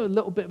just want a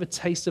little bit of a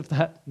taste of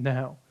that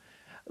now.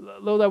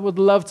 Lord, I would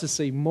love to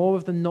see more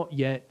of the not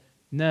yet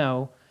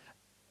now.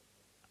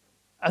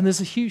 And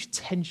there's a huge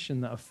tension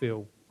that I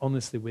feel,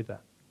 honestly, with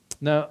that.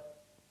 Now,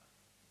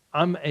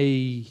 I'm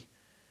a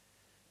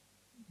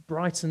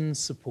Brighton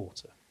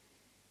supporter.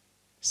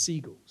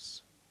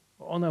 Seagulls.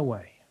 We're on our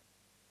way.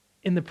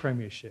 In the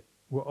Premiership,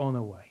 we're on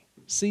our way.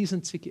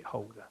 Season ticket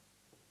holder.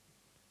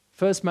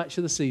 First match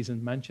of the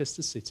season,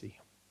 Manchester City.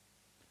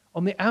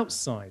 On the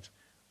outside,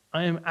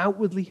 I am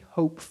outwardly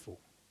hopeful.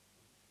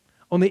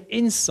 On the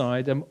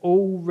inside, I'm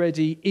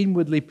already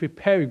inwardly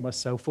preparing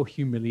myself for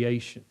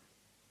humiliation.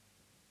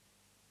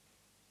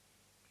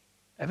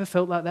 Ever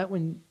felt like that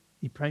when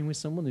you're praying with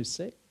someone who's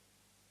sick?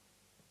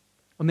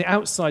 On the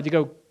outside, you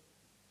go,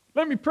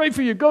 let me pray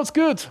for you, God's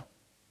good.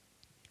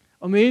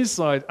 On the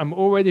inside, I'm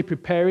already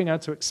preparing how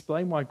to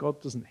explain why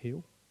God doesn't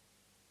heal.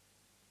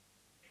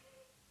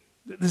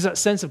 There's that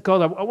sense of,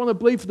 God, I want to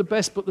believe for the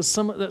best, but there's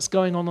something that's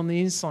going on the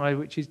inside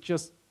which is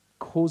just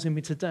causing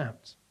me to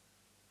doubt.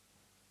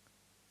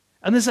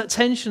 And there's that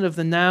tension of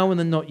the now and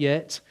the not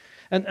yet.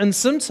 And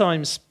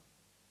sometimes,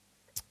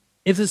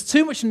 if there's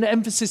too much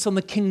emphasis on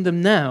the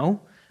kingdom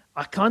now,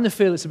 I kind of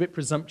feel it's a bit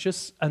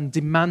presumptuous and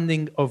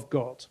demanding of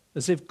God,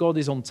 as if God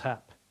is on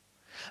tap.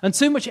 And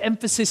too much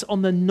emphasis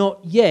on the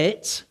not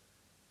yet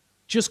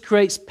just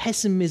creates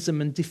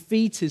pessimism and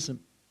defeatism,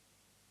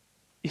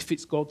 if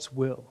it's God's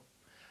will.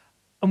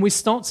 And we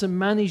start to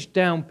manage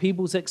down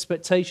people's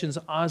expectations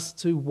as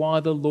to why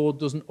the Lord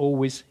doesn't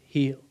always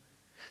heal.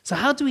 So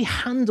how do we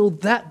handle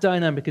that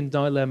dynamic and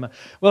dilemma?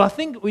 Well, I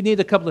think we need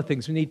a couple of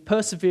things. We need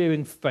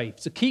persevering faith,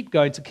 to keep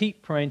going, to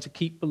keep praying, to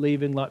keep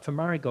believing, like for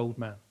Marigold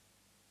Man.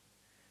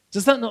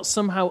 Does that not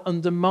somehow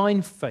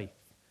undermine faith?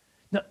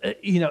 No,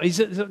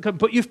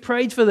 but you've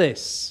prayed for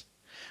this.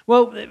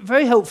 Well,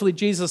 very helpfully,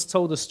 Jesus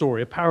told a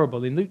story, a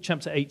parable in Luke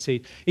chapter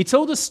 18. He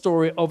told a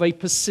story of a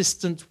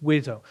persistent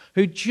widow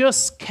who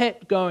just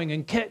kept going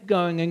and kept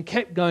going and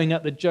kept going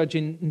at the judge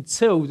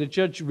until the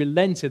judge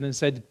relented and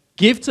said,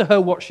 give to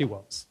her what she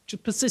wants.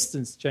 Just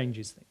persistence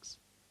changes things.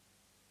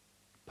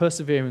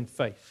 Persevering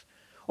faith.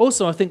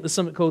 Also, I think there's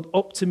something called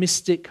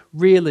optimistic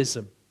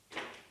realism.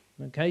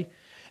 Okay?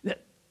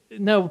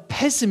 Now,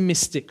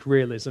 pessimistic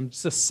realism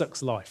just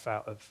sucks life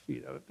out of,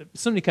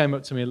 somebody came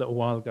up to me a little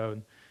while ago,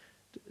 and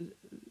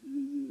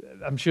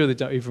I'm sure they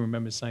don't even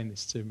remember saying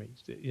this to me.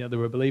 They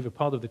were a believer,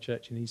 part of the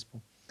church in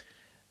Eastbourne.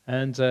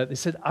 And they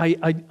said,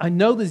 I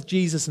know there's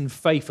Jesus and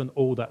faith and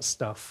all that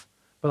stuff,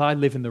 but I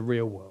live in the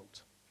real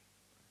world.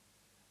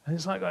 And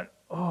it's like,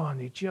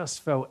 and he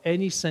just felt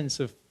any sense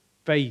of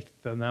faith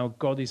and how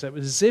God is. It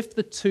was as if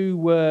the two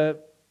were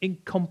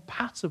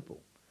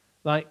incompatible.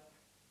 Like,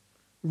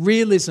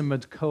 realism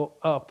had caught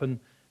up,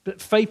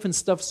 but faith and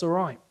stuff's all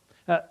right.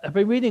 I've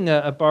been reading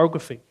a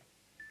biography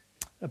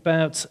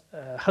about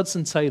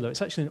Hudson Taylor.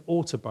 It's actually an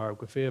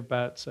autobiography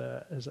about,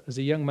 as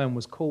a young man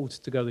was called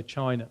to go to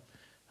China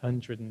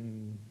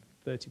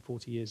 130,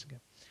 40 years ago.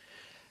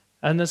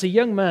 And as a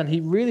young man, he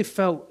really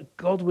felt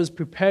God was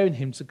preparing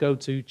him to go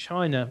to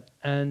China.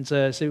 And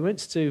so he went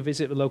to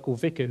visit the local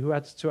vicar who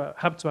had to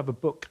have a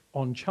book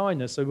on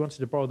China. So he wanted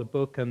to borrow the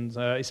book, and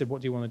he said,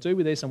 what do you want to do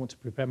with this? I want to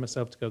prepare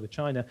myself to go to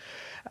China.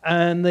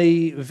 And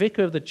the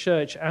vicar of the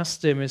church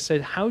asked him, and said,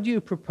 how do you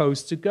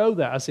propose to go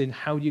there? As in,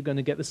 how are you going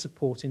to get the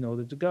support in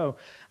order to go?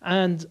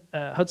 And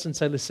Hudson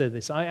Taylor said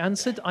this, I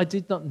answered, I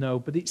did not know,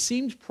 but it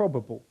seemed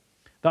probable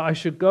that I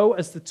should go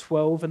as the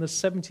 12 and the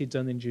 70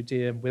 done in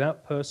Judea,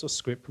 without purse or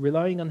scrip,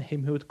 relying on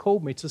him who had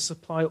called me to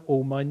supply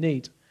all my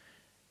need.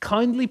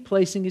 Kindly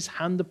placing his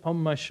hand upon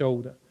my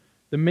shoulder,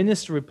 the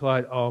minister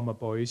replied, my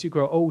boy, as you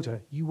grow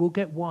older, you will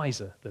get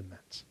wiser than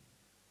that.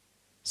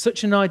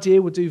 Such an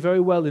idea would do very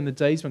well in the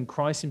days when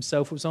Christ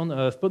himself was on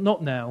earth, but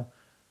not now.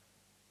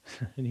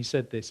 And he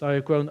said this, I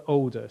have grown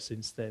older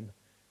since then,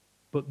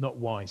 but not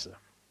wiser.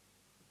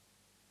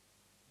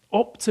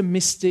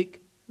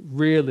 Optimistic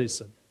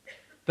realism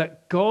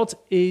that God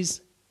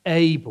is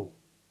able.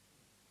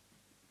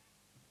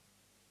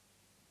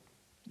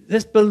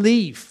 Let's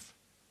believe.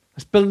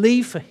 Let's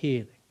believe for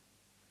healing.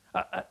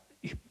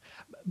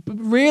 But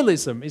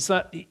realism is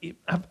that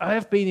I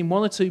have been in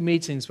one or two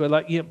meetings where,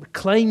 like,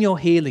 claim your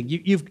healing.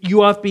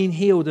 You have been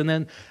healed,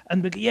 and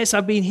yes,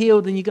 I've been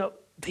healed, and you go,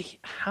 they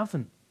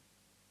haven't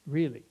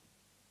really.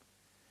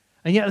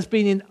 And yet, there's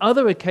been in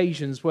other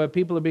occasions where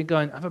people have been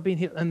going, have I been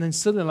healed? And then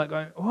suddenly, like,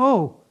 going,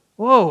 whoa,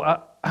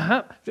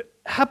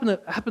 happened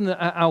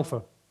at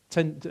Alpha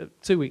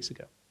 2 weeks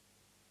ago.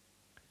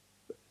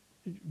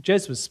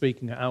 Jez was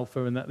speaking at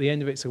Alpha, and at the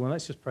end of it, said, well,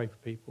 let's just pray for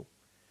people.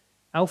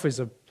 Alpha is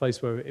a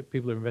place where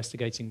people are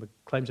investigating the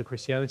claims of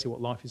Christianity, what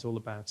life is all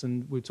about,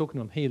 and we're talking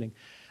on healing.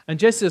 And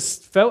Jez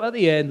just felt at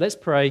the end, let's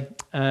pray,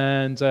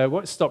 and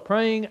stop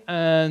praying,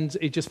 and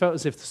it just felt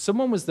as if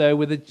someone was there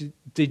with a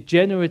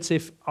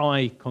degenerative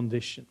eye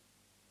condition.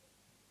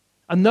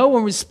 And no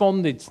one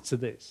responded to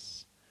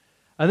this.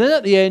 And then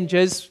at the end,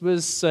 Jez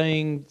was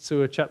saying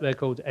to a chap there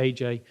called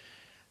AJ,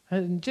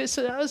 and Jez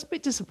said, I was a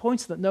bit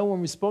disappointed that no one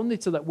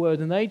responded to that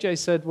word, and AJ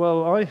said,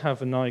 well, I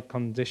have an eye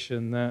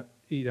condition that,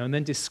 and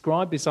then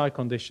described this eye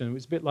condition. It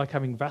was a bit like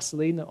having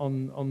Vaseline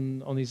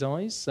on his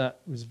eyes. That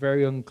was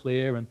very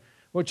unclear. And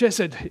well, Jez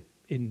said,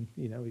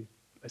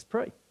 let's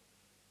pray.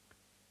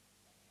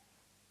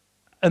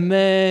 And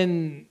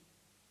then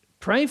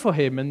pray for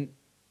him, and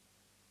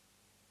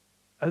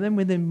then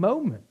within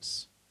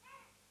moments,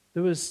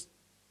 there was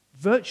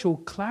virtual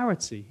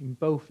clarity in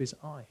both his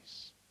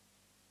eyes,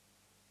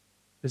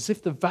 as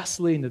if the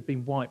Vaseline had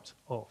been wiped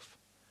off.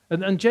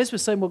 And Jez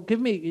was saying, well,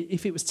 give me,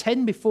 if it was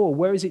 10 before,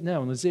 where is it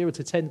now on a 0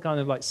 to 10 kind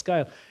of like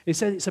scale? He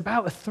said it's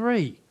about a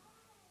 3.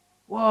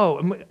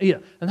 Whoa.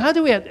 And how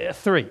do we have a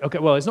 3? Okay,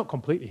 well, he's not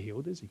completely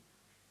healed, is he?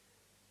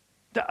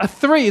 A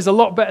 3 is a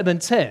lot better than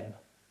 10.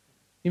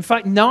 In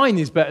fact, 9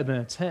 is better than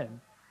a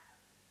 10.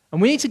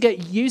 And we need to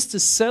get used to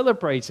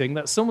celebrating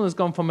that someone has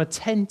gone from a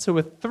 10 to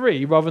a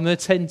 3 rather than a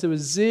 10 to a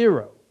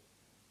 0.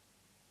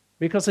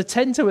 Because a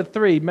 10 to a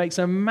 3 makes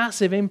a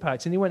massive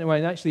impact. And he went away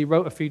and actually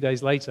wrote a few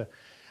days later.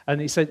 And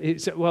he said,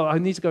 well, I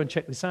need to go and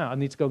check this out. I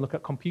need to go and look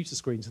at computer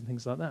screens and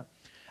things like that.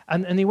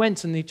 And he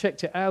went and he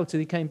checked it out, and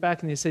he came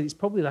back and he said, it's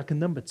probably like a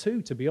number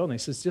 2, to be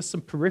honest. There's just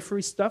some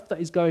periphery stuff that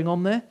is going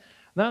on there.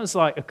 And that was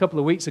like a couple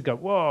of weeks ago.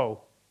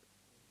 Whoa.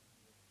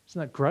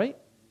 Isn't that great?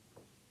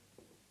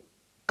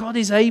 God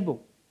is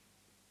able.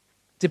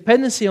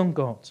 Dependency on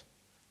God.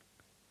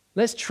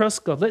 Let's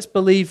trust God. Let's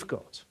believe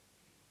God.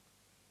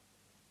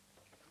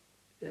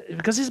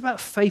 Because it's about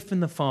faith in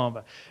the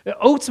Father.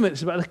 Ultimately,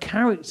 it's about the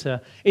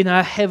character in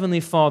our Heavenly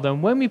Father.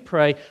 And when we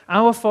pray,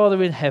 our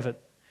Father in heaven,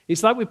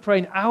 it's like we're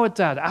praying our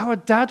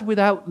dad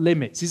without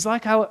limits. It's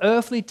like our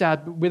earthly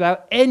dad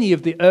without any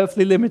of the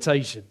earthly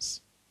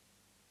limitations.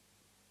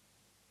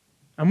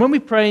 And when we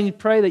pray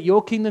that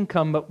your kingdom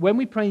come, but when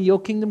we pray your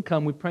kingdom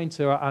come, we're praying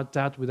to our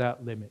dad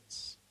without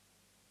limits.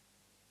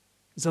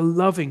 It's a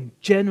loving,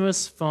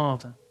 generous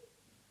Father.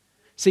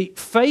 See,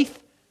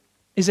 faith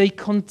is a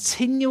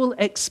continual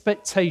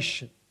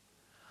expectation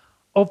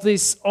of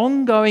this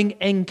ongoing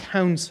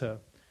encounter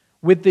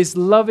with this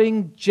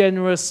loving,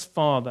 generous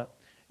Father.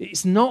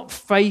 It's not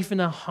faith in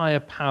a higher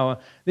power.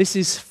 This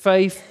is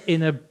faith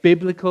in a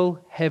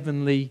biblical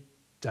heavenly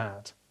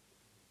dad.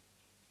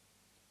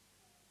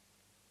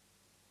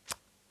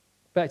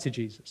 Back to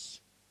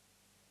Jesus.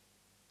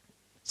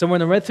 So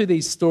when I read through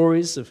these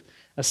stories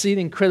I see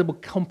the incredible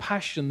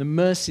compassion, the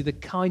mercy, the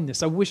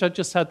kindness. I wish I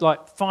just had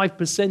like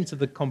 5% of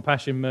the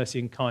compassion, mercy,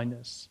 and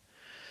kindness.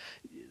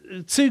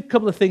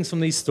 Couple of things from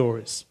these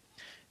stories.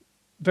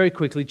 Very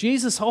quickly,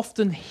 Jesus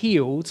often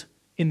healed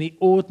in the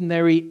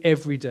ordinary,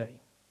 everyday,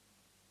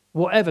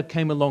 whatever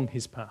came along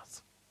his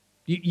path.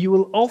 You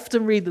will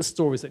often read the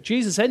stories that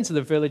Jesus entered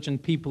the village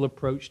and people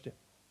approached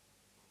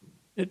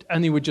him.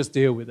 And he would just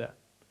deal with that.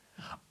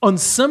 On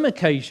some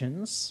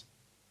occasions,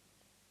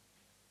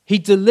 he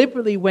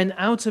deliberately went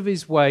out of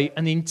his way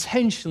and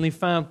intentionally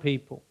found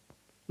people,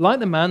 like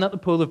the man at the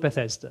pool of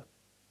Bethesda.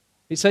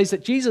 It says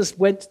that Jesus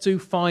went to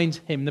find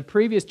him. In the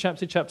previous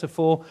chapter, chapter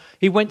 4,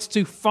 he went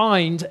to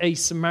find a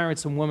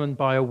Samaritan woman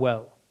by a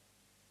well.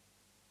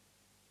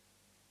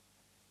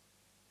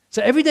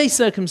 So everyday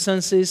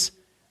circumstances,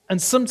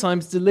 and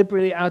sometimes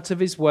deliberately out of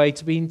his way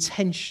to be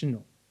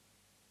intentional.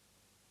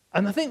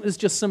 And I think there's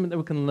just something that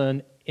we can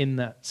learn in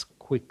that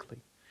quickly.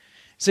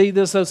 See,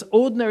 there's those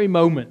ordinary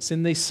moments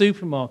in the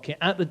supermarket,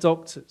 at the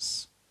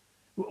doctor's.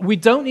 We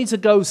don't need to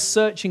go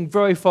searching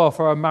very far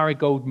for our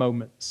marigold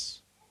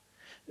moments.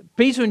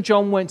 Peter and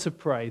John went to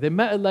pray. They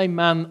met a lame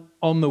man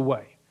on the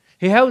way.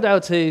 He held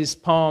out his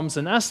palms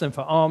and asked them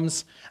for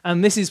alms,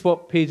 and this is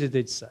what Peter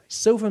did say.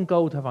 Silver and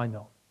gold have I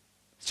none.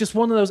 It's just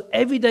one of those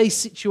everyday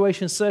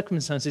situation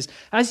circumstances.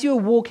 As you're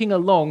walking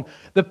along,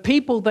 the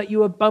people that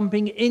you are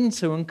bumping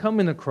into and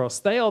coming across,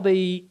 they are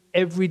the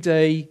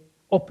everyday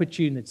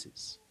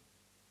opportunities.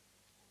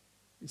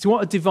 Do you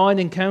want a divine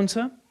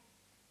encounter?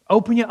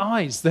 Open your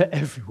eyes, they're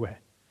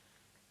everywhere.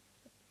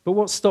 But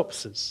what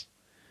stops us?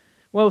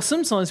 Well,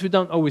 sometimes we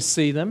don't always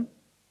see them,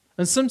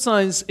 and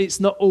sometimes it's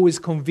not always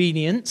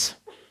convenient,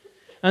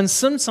 and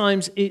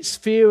sometimes it's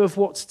fear of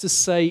what to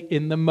say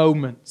in the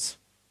moment.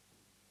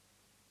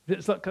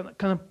 It's like,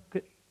 can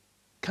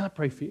I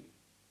pray for you?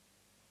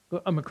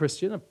 Well, I'm a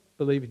Christian. I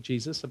believe in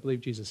Jesus. I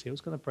believe Jesus heals.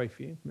 Can I pray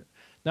for you?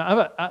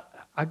 Now,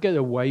 I get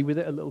away with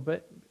it a little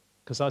bit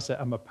because I say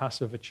I'm a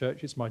pastor of a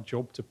church. It's my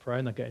job to pray,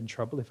 and I get in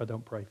trouble if I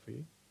don't pray for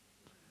you.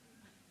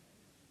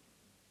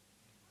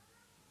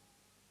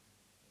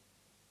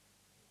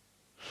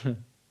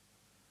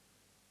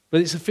 But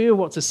it's a fear of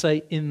what to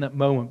say in that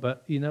moment.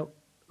 But,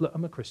 look,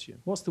 I'm a Christian.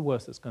 What's the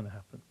worst that's going to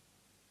happen?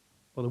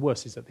 Well, the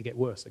worst is that they get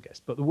worse, I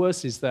guess. But the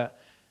worst is that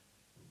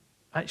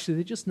actually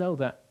they just know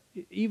that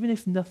even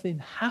if nothing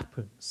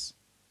happens,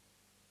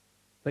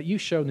 that you've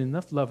shown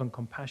enough love and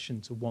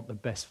compassion to want the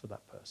best for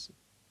that person.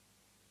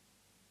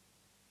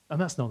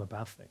 And that's not a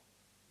bad thing.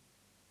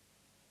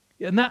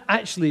 And that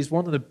actually is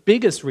one of the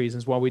biggest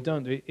reasons why we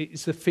don't do it.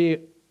 It's the fear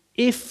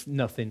if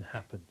nothing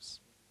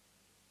happens.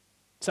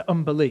 It's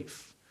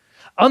unbelief.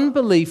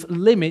 Unbelief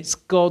limits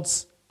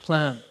God's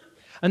plan.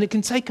 And it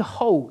can take a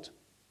hold.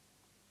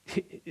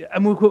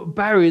 And we'll put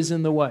barriers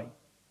in the way.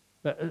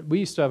 We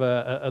used to have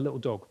a little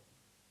dog.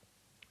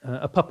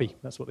 A puppy,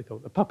 that's what they call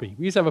it, a puppy.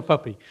 We used to have a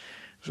puppy. It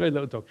was a very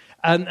little dog.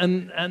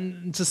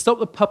 And to stop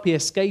the puppy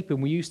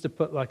escaping, we used to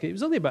put it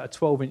was only about a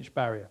 12-inch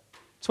barrier.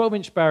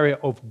 12-inch barrier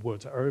of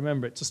wood, I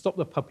remember it, to stop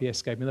the puppy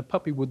escaping. The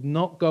puppy would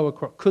not go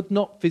across, could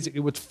not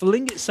physically, would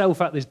fling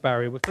itself at this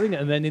barrier, would fling it,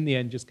 and then in the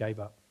end just gave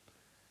up.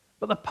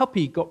 But the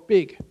puppy got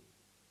big.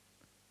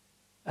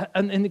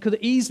 And it could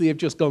easily have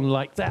just gone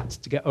like that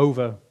to get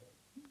over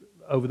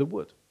the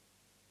wood.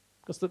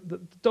 Because the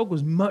dog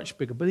was much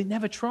bigger, but it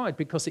never tried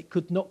because it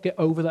could not get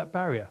over that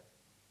barrier.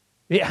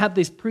 It had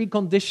this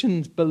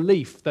preconditioned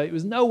belief that it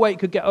was no way it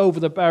could get over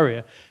the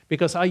barrier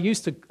because I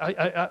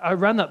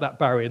ran at that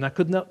barrier and I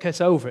could not get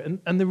over it.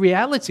 And the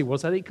reality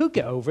was that it could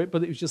get over it,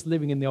 but it was just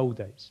living in the old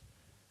days.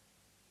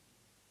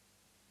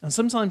 And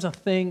sometimes I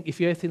think, if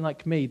you're anything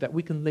like me, that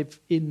we can live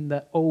in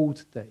the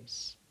old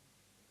days.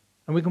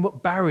 And we can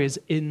put barriers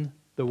in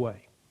the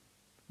way.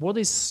 What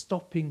is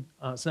stopping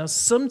us? Now,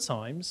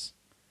 sometimes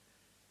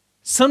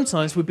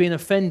we've been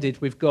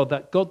offended with God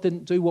that God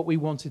didn't do what we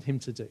wanted him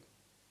to do.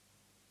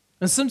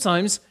 And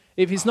sometimes,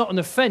 if it's not an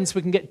offense,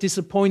 we can get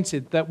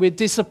disappointed that we're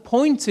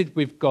disappointed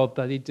with God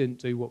that he didn't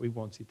do what we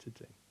wanted to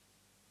do.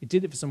 He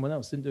did it for someone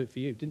else, didn't do it for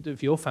you. Didn't do it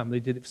for your family,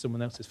 did it for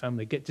someone else's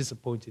family. Get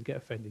disappointed, get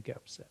offended, get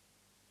upset.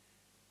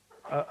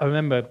 I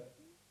remember a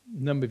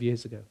number of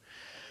years ago,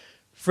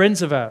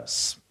 friends of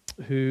ours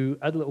who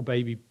had a little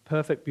baby,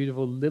 perfect,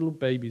 beautiful little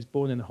babies,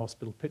 born in the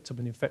hospital, picked up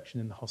an infection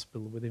in the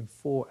hospital. Within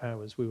 4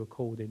 hours, we were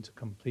called in to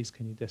come, please,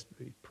 can you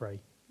desperately pray?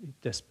 You're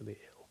desperately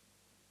ill.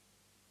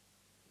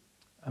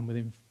 And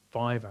within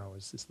 5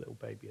 hours, this little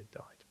baby had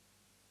died.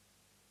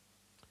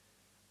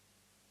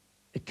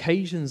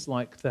 Occasions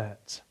like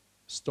that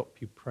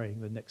stop you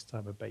praying the next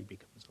time a baby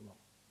comes along.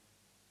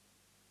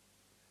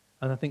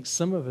 And I think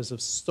some of us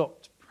have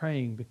stopped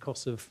praying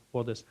because of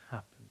what has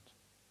happened.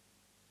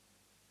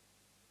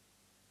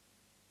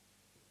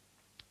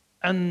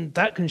 And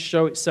that can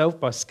show itself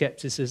by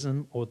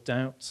skepticism or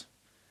doubt.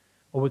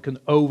 Or we can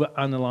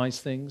overanalyze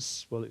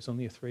things. Well, it's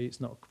only a 3,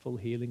 it's not a full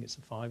healing, it's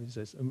a 5. He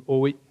says, or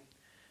we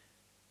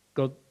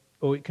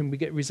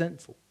get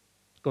resentful.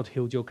 God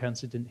healed your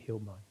cancer, didn't heal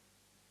mine.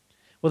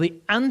 Well,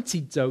 the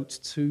antidote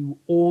to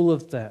all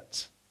of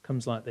that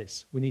comes like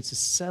this. We need to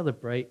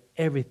celebrate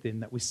everything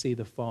that we see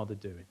the Father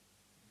doing.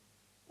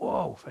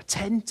 Whoa, a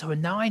 10 to a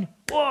 9?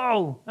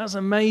 Whoa, that's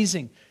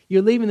amazing.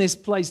 You're leaving this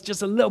place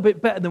just a little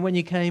bit better than when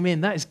you came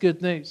in. That is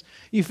good news.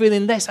 You're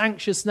feeling less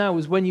anxious now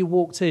as when you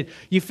walked in.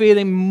 You're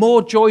feeling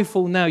more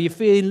joyful now. You're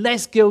feeling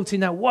less guilty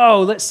now.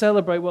 Whoa, let's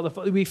celebrate what the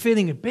Father. We're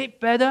feeling a bit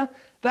better.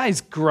 That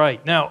is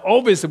great. Now,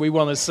 obviously, we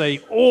want to say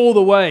all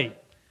the way.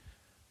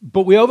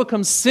 But we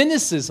overcome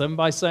cynicism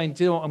by saying,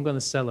 do you know what, I'm going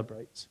to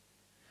celebrate.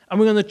 And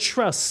we're going to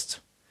trust.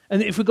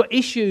 And if we've got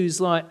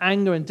issues like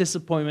anger and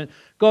disappointment,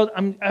 God,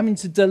 I'm having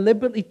to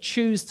deliberately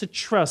choose to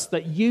trust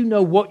that you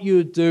know what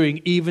you're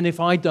doing, even if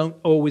I don't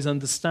always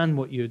understand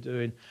what you're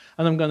doing.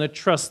 And I'm going to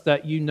trust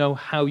that you know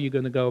how you're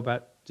going to go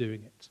about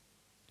doing it.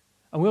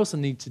 And we also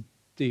need to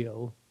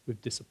deal with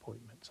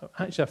disappointment. So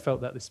actually, I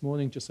felt that this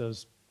morning just as I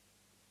was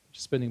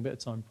spending a bit of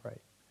time praying.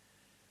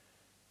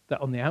 That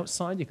on the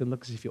outside, you can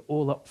look as if you're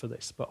all up for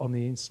this, but on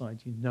the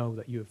inside, you know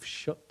that you have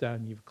shut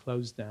down, you've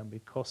closed down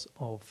because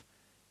of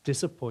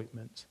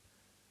disappointment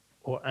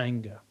or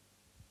anger.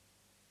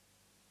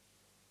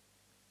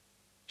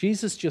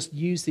 Jesus just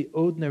used the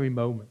ordinary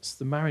moments,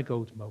 the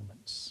marigold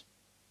moments.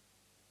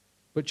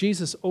 But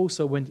Jesus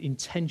also went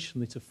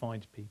intentionally to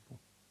find people.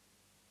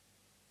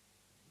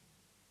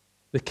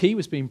 The key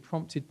was being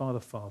prompted by the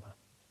Father.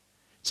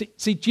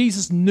 See,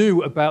 Jesus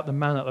knew about the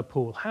man at the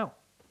pool. How?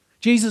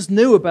 Jesus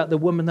knew about the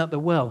woman at the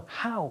well.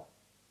 How?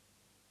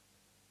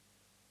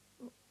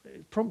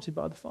 Prompted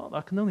by the Father.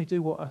 I can only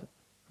do what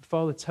the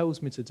Father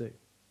tells me to do.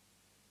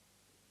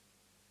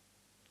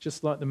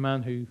 Just like the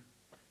man who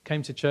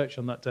came to church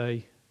on that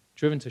day,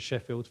 driven to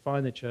Sheffield,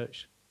 find a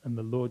church, and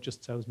the Lord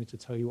just tells me to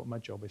tell you what my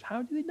job is.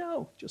 How did he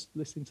know? Just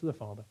listening to the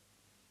Father.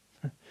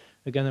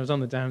 Again, I was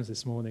on the Downs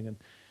this morning, and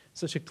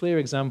such a clear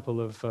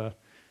example of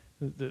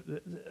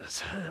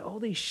all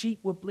these sheep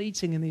were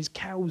bleating and these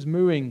cows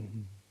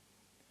mooing.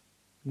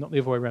 Not the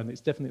other way around. It's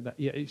definitely that.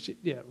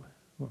 Yeah.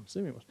 Well, I'm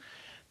assuming it was.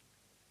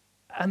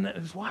 And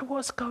it was,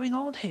 what's going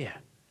on here?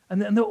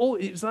 And they're all,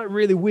 it was like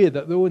really weird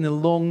that they're all in a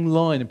long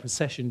line of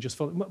procession just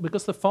following,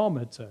 because the farmer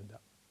had turned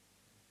up.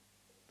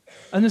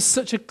 And there's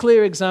such a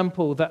clear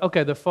example that,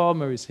 okay, the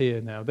farmer is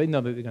here now. They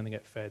know that they're going to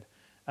get fed.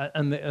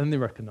 And they're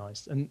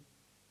recognized. And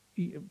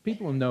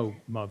people will know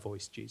my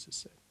voice, Jesus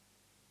said.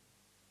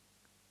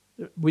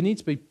 We need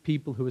to be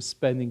people who are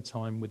spending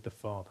time with the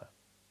Father.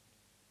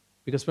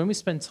 Because when we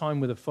spend time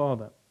with the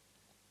Father,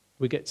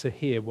 we get to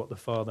hear what the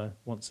Father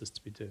wants us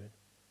to be doing.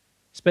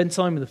 Spend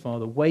time with the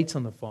Father, wait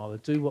on the Father,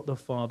 do what the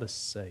Father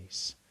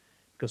says.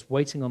 Because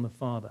waiting on the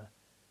Father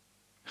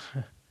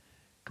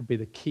could be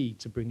the key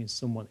to bringing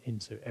someone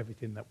into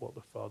everything that what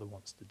the Father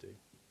wants to do.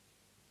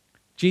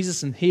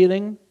 Jesus and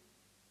healing,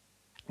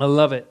 I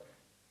love it.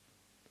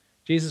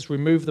 Jesus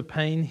removed the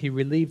pain, he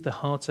relieved the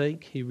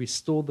heartache, he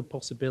restored the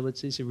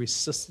possibilities, he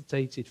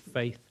resuscitated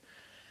faith,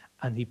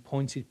 and he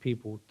pointed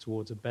people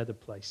towards a better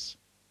place,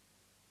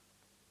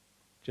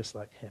 just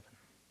like heaven.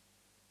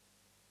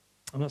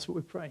 And that's what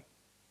we pray.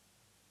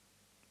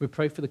 We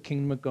pray for the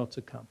kingdom of God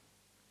to come.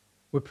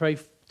 We pray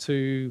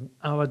to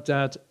our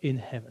Dad in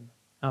heaven,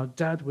 our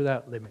Dad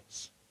without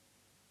limits,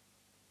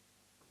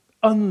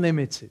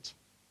 unlimited.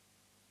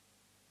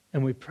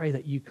 And we pray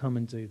that you come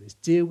and do this.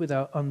 Deal with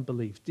our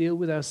unbelief, deal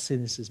with our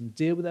cynicism,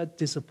 deal with our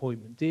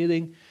disappointment,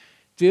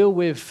 deal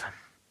with,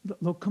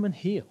 Lord, come and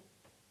heal.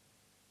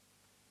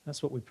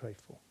 That's what we pray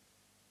for.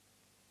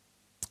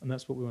 And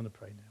that's what we want to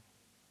pray now.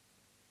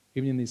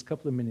 Even in these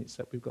couple of minutes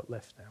that we've got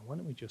left now, why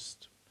don't we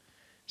just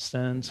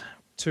stand?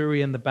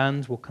 Turi and the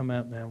band will come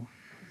out now.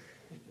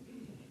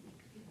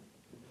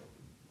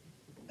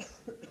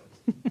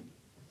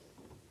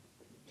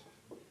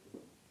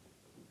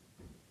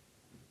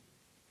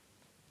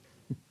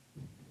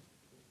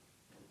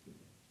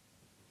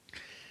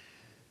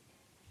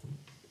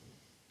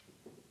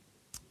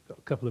 Got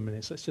a couple of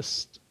minutes. Let's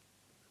just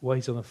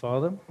wait on the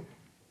Father.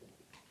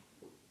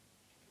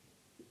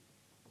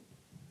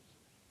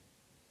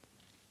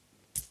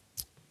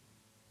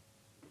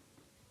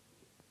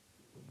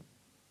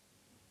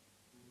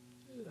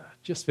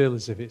 Just feel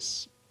as if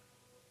it's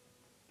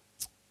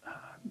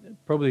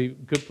probably a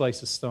good place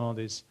to start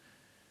is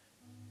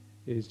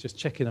just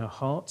checking our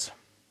heart.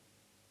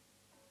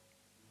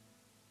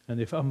 And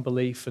if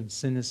unbelief and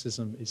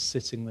cynicism is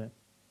sitting there,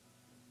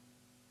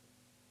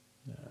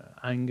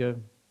 anger,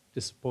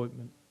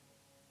 disappointment,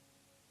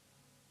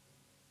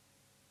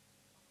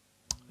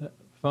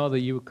 Father,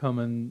 you would come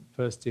and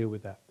first deal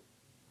with that.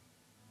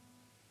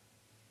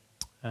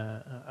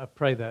 I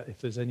pray that if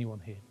there's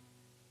anyone here,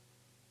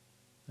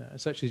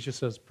 it's actually just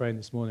as I was praying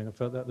this morning, I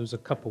felt that there was a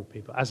couple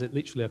people, as it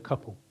literally a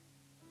couple.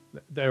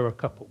 They're a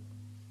couple.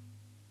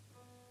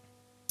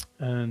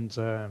 And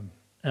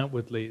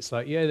outwardly, it's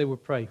like, yeah, they will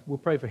pray. We'll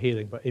pray for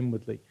healing, but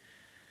inwardly,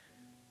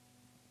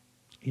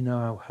 you know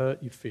how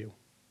hurt you feel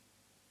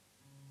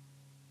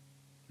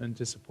and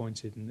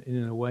disappointed. And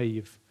in a way,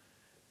 you've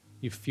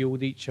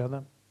fueled each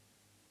other.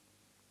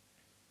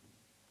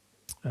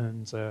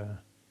 And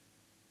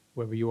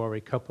whether you are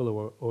a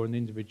couple or an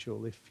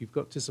individual, if you've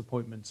got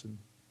disappointments, and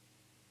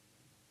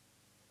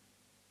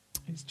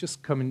it's just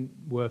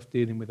worth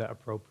dealing with that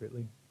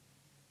appropriately.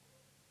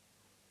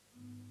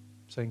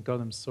 Saying,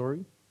 God, I'm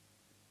sorry.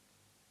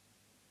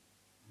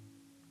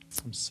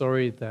 I'm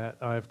sorry that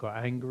I've got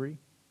angry.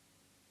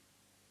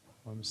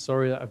 I'm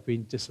sorry that I've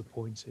been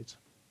disappointed.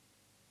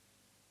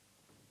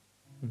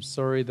 I'm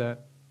sorry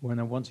that when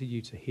I wanted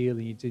you to heal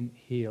and you didn't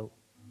heal,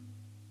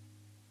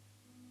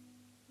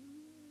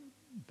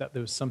 that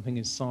there was something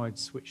inside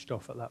switched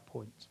off at that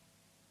point.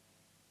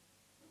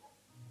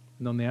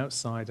 And on the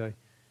outside, I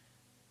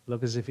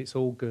look as if it's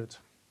all good.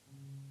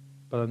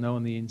 But I know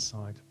on the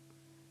inside,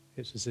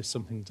 it's as if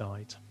something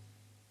died.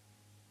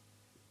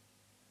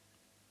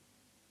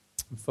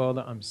 And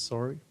Father, I'm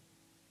sorry.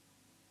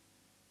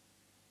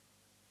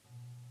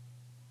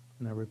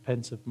 And I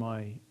repent of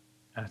my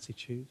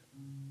attitude.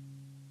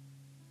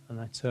 And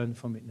I turn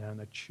from it now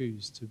and I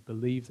choose to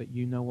believe that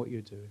you know what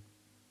you're doing.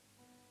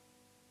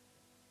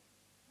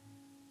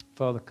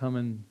 Father, come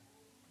and,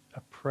 I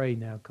pray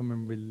now, come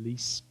and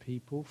release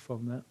people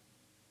from that.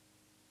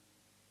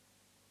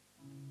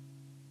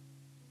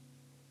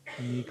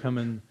 And you come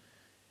and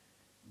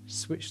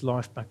switch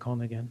life back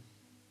on again.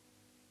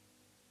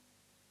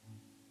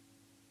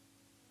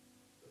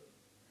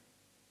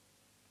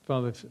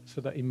 Father,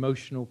 for that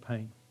emotional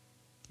pain,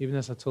 even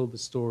as I told the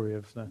story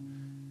of the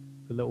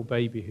little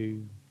baby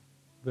who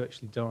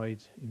virtually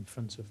died in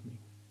front of me.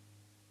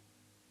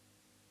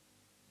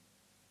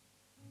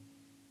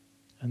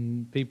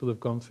 And people have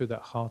gone through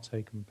that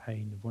heartache and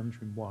pain of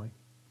wondering why.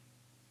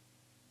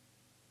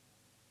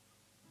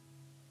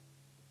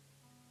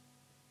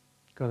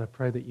 God, I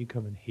pray that you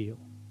come and heal.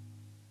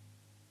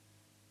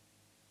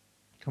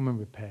 Come and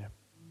repair.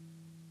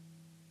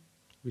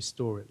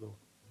 Restore it, Lord.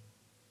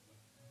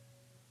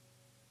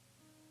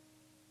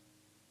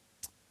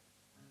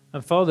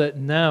 And Father,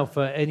 now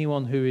for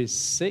anyone who is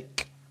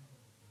sick,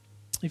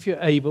 if you're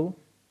able,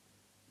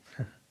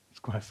 it's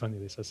quite funny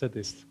this, I said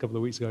this a couple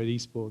of weeks ago at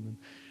Eastbourne, and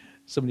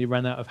somebody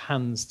ran out of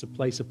hands to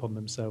place upon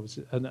themselves.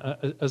 And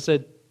I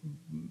said,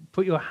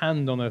 put your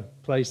hand on a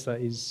place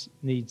that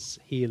needs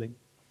healing,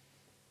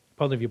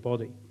 part of your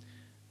body.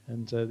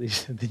 And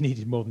they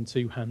needed more than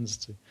two hands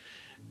to,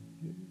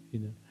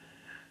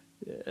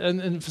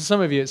 And for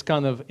some of you, it's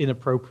kind of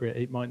inappropriate.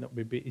 It might not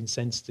be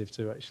insensitive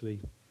to actually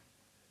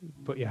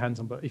put your hands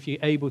on. But if you're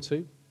able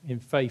to, in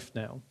faith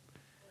now,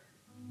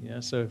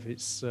 so if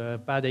it's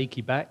bad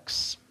achy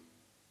backs,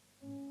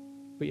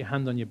 put your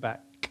hand on your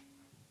back.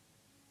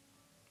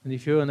 And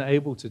if you're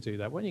unable to do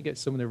that, when you get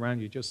someone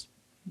around you, just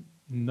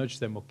nudge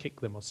them or kick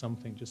them or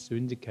something just to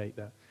indicate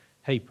that,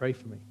 hey, pray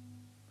for me.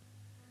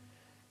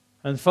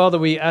 And Father,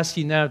 we ask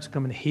you now to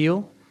come and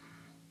heal.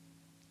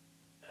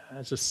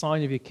 As a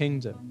sign of your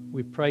kingdom,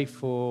 we pray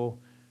for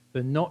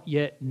the not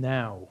yet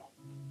now.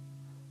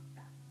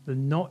 The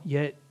not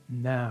yet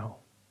now.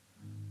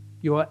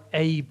 You are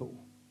able.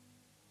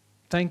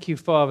 Thank you,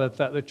 Father,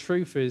 that the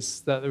truth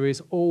is that there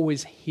is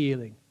always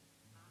healing.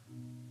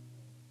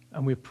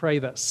 And we pray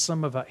that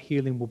some of that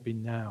healing will be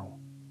now.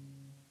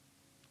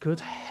 Good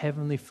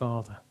Heavenly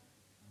Father.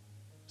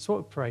 That's what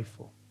we pray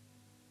for.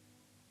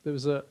 There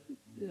was a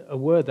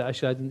word that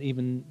actually I didn't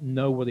even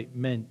know what it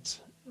meant.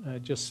 I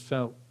just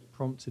felt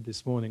prompted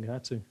this morning. I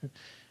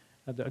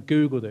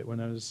Googled it when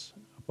I was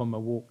up on my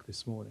walk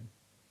this morning.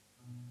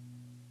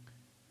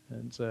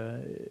 And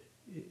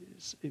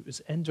it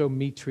was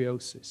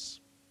endometriosis,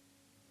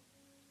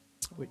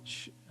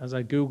 which, as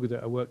I Googled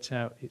it, I worked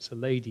out it's a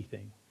lady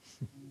thing.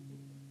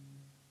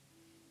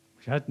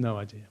 Which I had no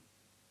idea.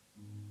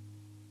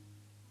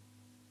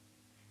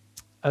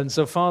 And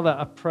so, Father,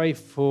 I pray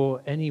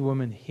for any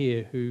woman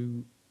here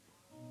who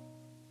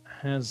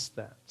has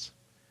that.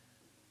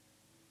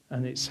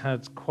 And it's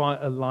had quite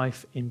a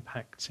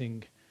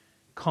life-impacting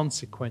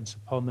consequence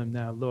upon them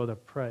now. Lord, I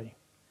pray.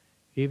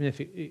 Even if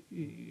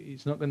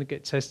it's not going to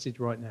get tested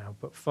right now.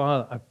 But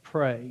Father, I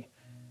pray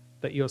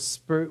that your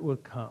Spirit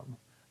would come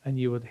and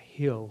you would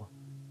heal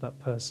that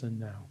person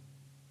now.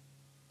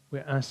 We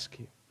ask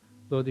you,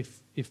 Lord,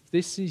 if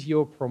this is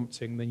your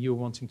prompting, then you're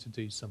wanting to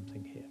do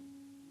something here.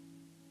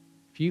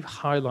 If you've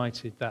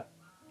highlighted that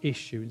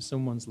issue in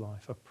someone's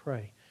life, I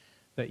pray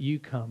that you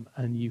come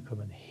and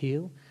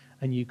heal,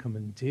 and you come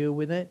and deal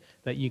with it,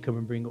 that you come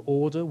and bring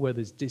order where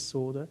there's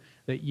disorder,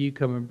 that you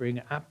come and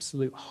bring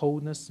absolute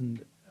wholeness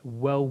and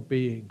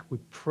well-being. We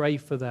pray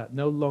for that.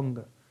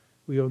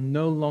 We are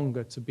no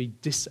longer to be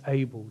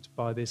disabled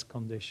by this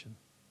condition.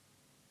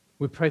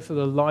 We pray for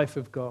the life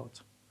of God.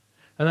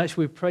 And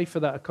actually, we pray for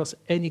that across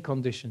any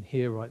condition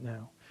here right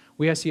now.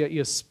 We ask you that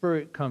your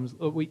Spirit comes.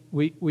 We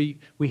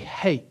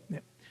hate.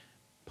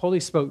 Polly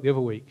spoke the other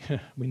week,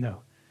 we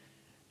know.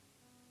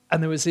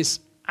 And there was this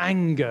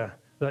anger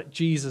that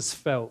Jesus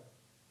felt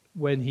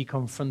when he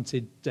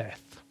confronted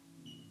death.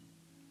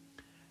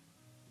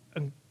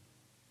 And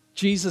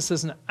Jesus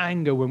has an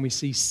anger when we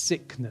see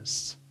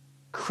sickness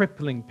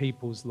crippling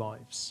people's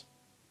lives.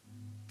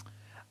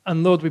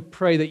 And Lord, we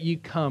pray that you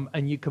come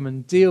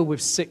and deal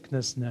with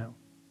sickness now.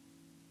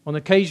 On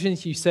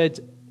occasions you said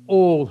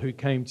all who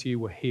came to you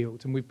were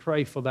healed, and we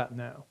pray for that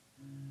now.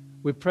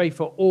 We pray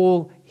for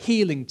all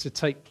healing to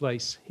take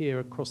place here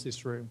across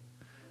this room.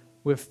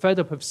 We're fed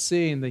up of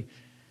seeing the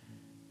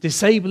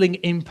disabling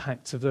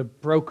impact of the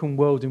broken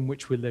world in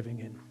which we're living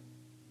in.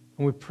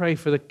 And we pray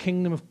for the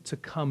kingdom to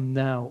come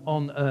now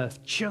on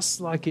earth, just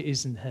like it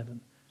is in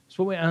heaven. That's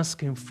what we're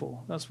asking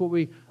for. That's what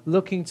we're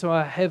looking to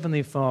our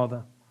Heavenly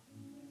Father.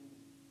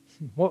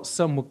 What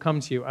son will come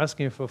to you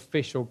asking for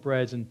fish or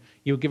bread, and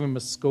you'll give him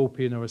a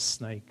scorpion or a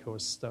snake or a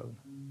stone?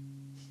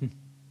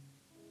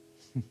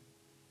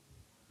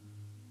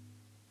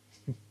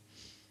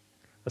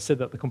 I said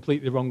that the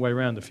completely wrong way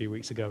around a few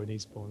weeks ago in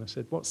Eastbourne. I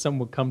said, what son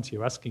would come to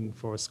you asking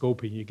for a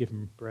scorpion, you give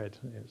him bread?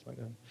 It was like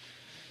that.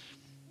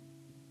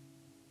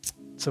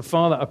 So,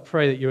 Father, I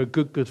pray that you're a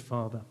good, good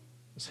Father.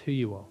 That's who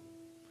you are.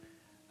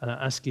 And I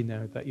ask you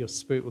now that your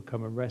Spirit will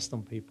come and rest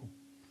on people,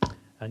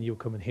 and you'll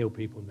come and heal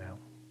people now.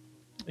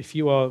 If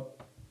you are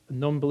a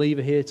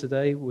non-believer here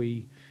today,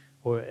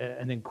 or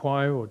an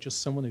inquirer, or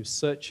just someone who's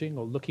searching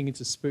or looking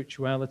into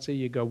spirituality,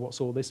 you go,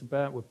 what's all this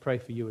about? We'll pray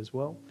for you as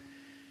well.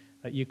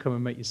 That you come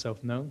and make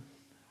yourself known,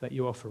 that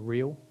you offer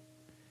real.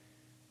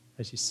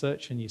 As you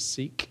search and you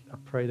seek, I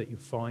pray that you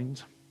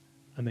find,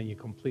 and then you're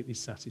completely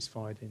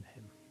satisfied in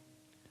him.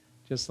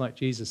 Just like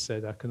Jesus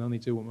said, I can only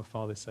do what my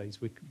Father says.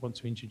 We want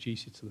to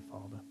introduce you to the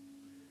Father.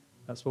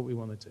 That's what we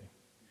want to do.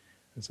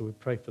 And so we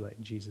pray for that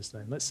in Jesus'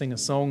 name. Let's sing a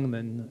song, and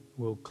then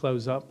we'll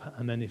close up.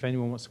 And then if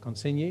anyone wants to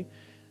continue,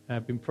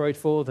 been prayed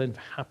for, then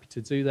happy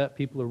to do that.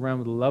 People around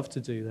would love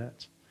to do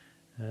that.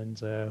 And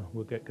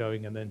we'll get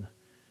going, and then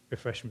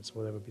refreshments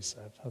will ever be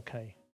served. Okay.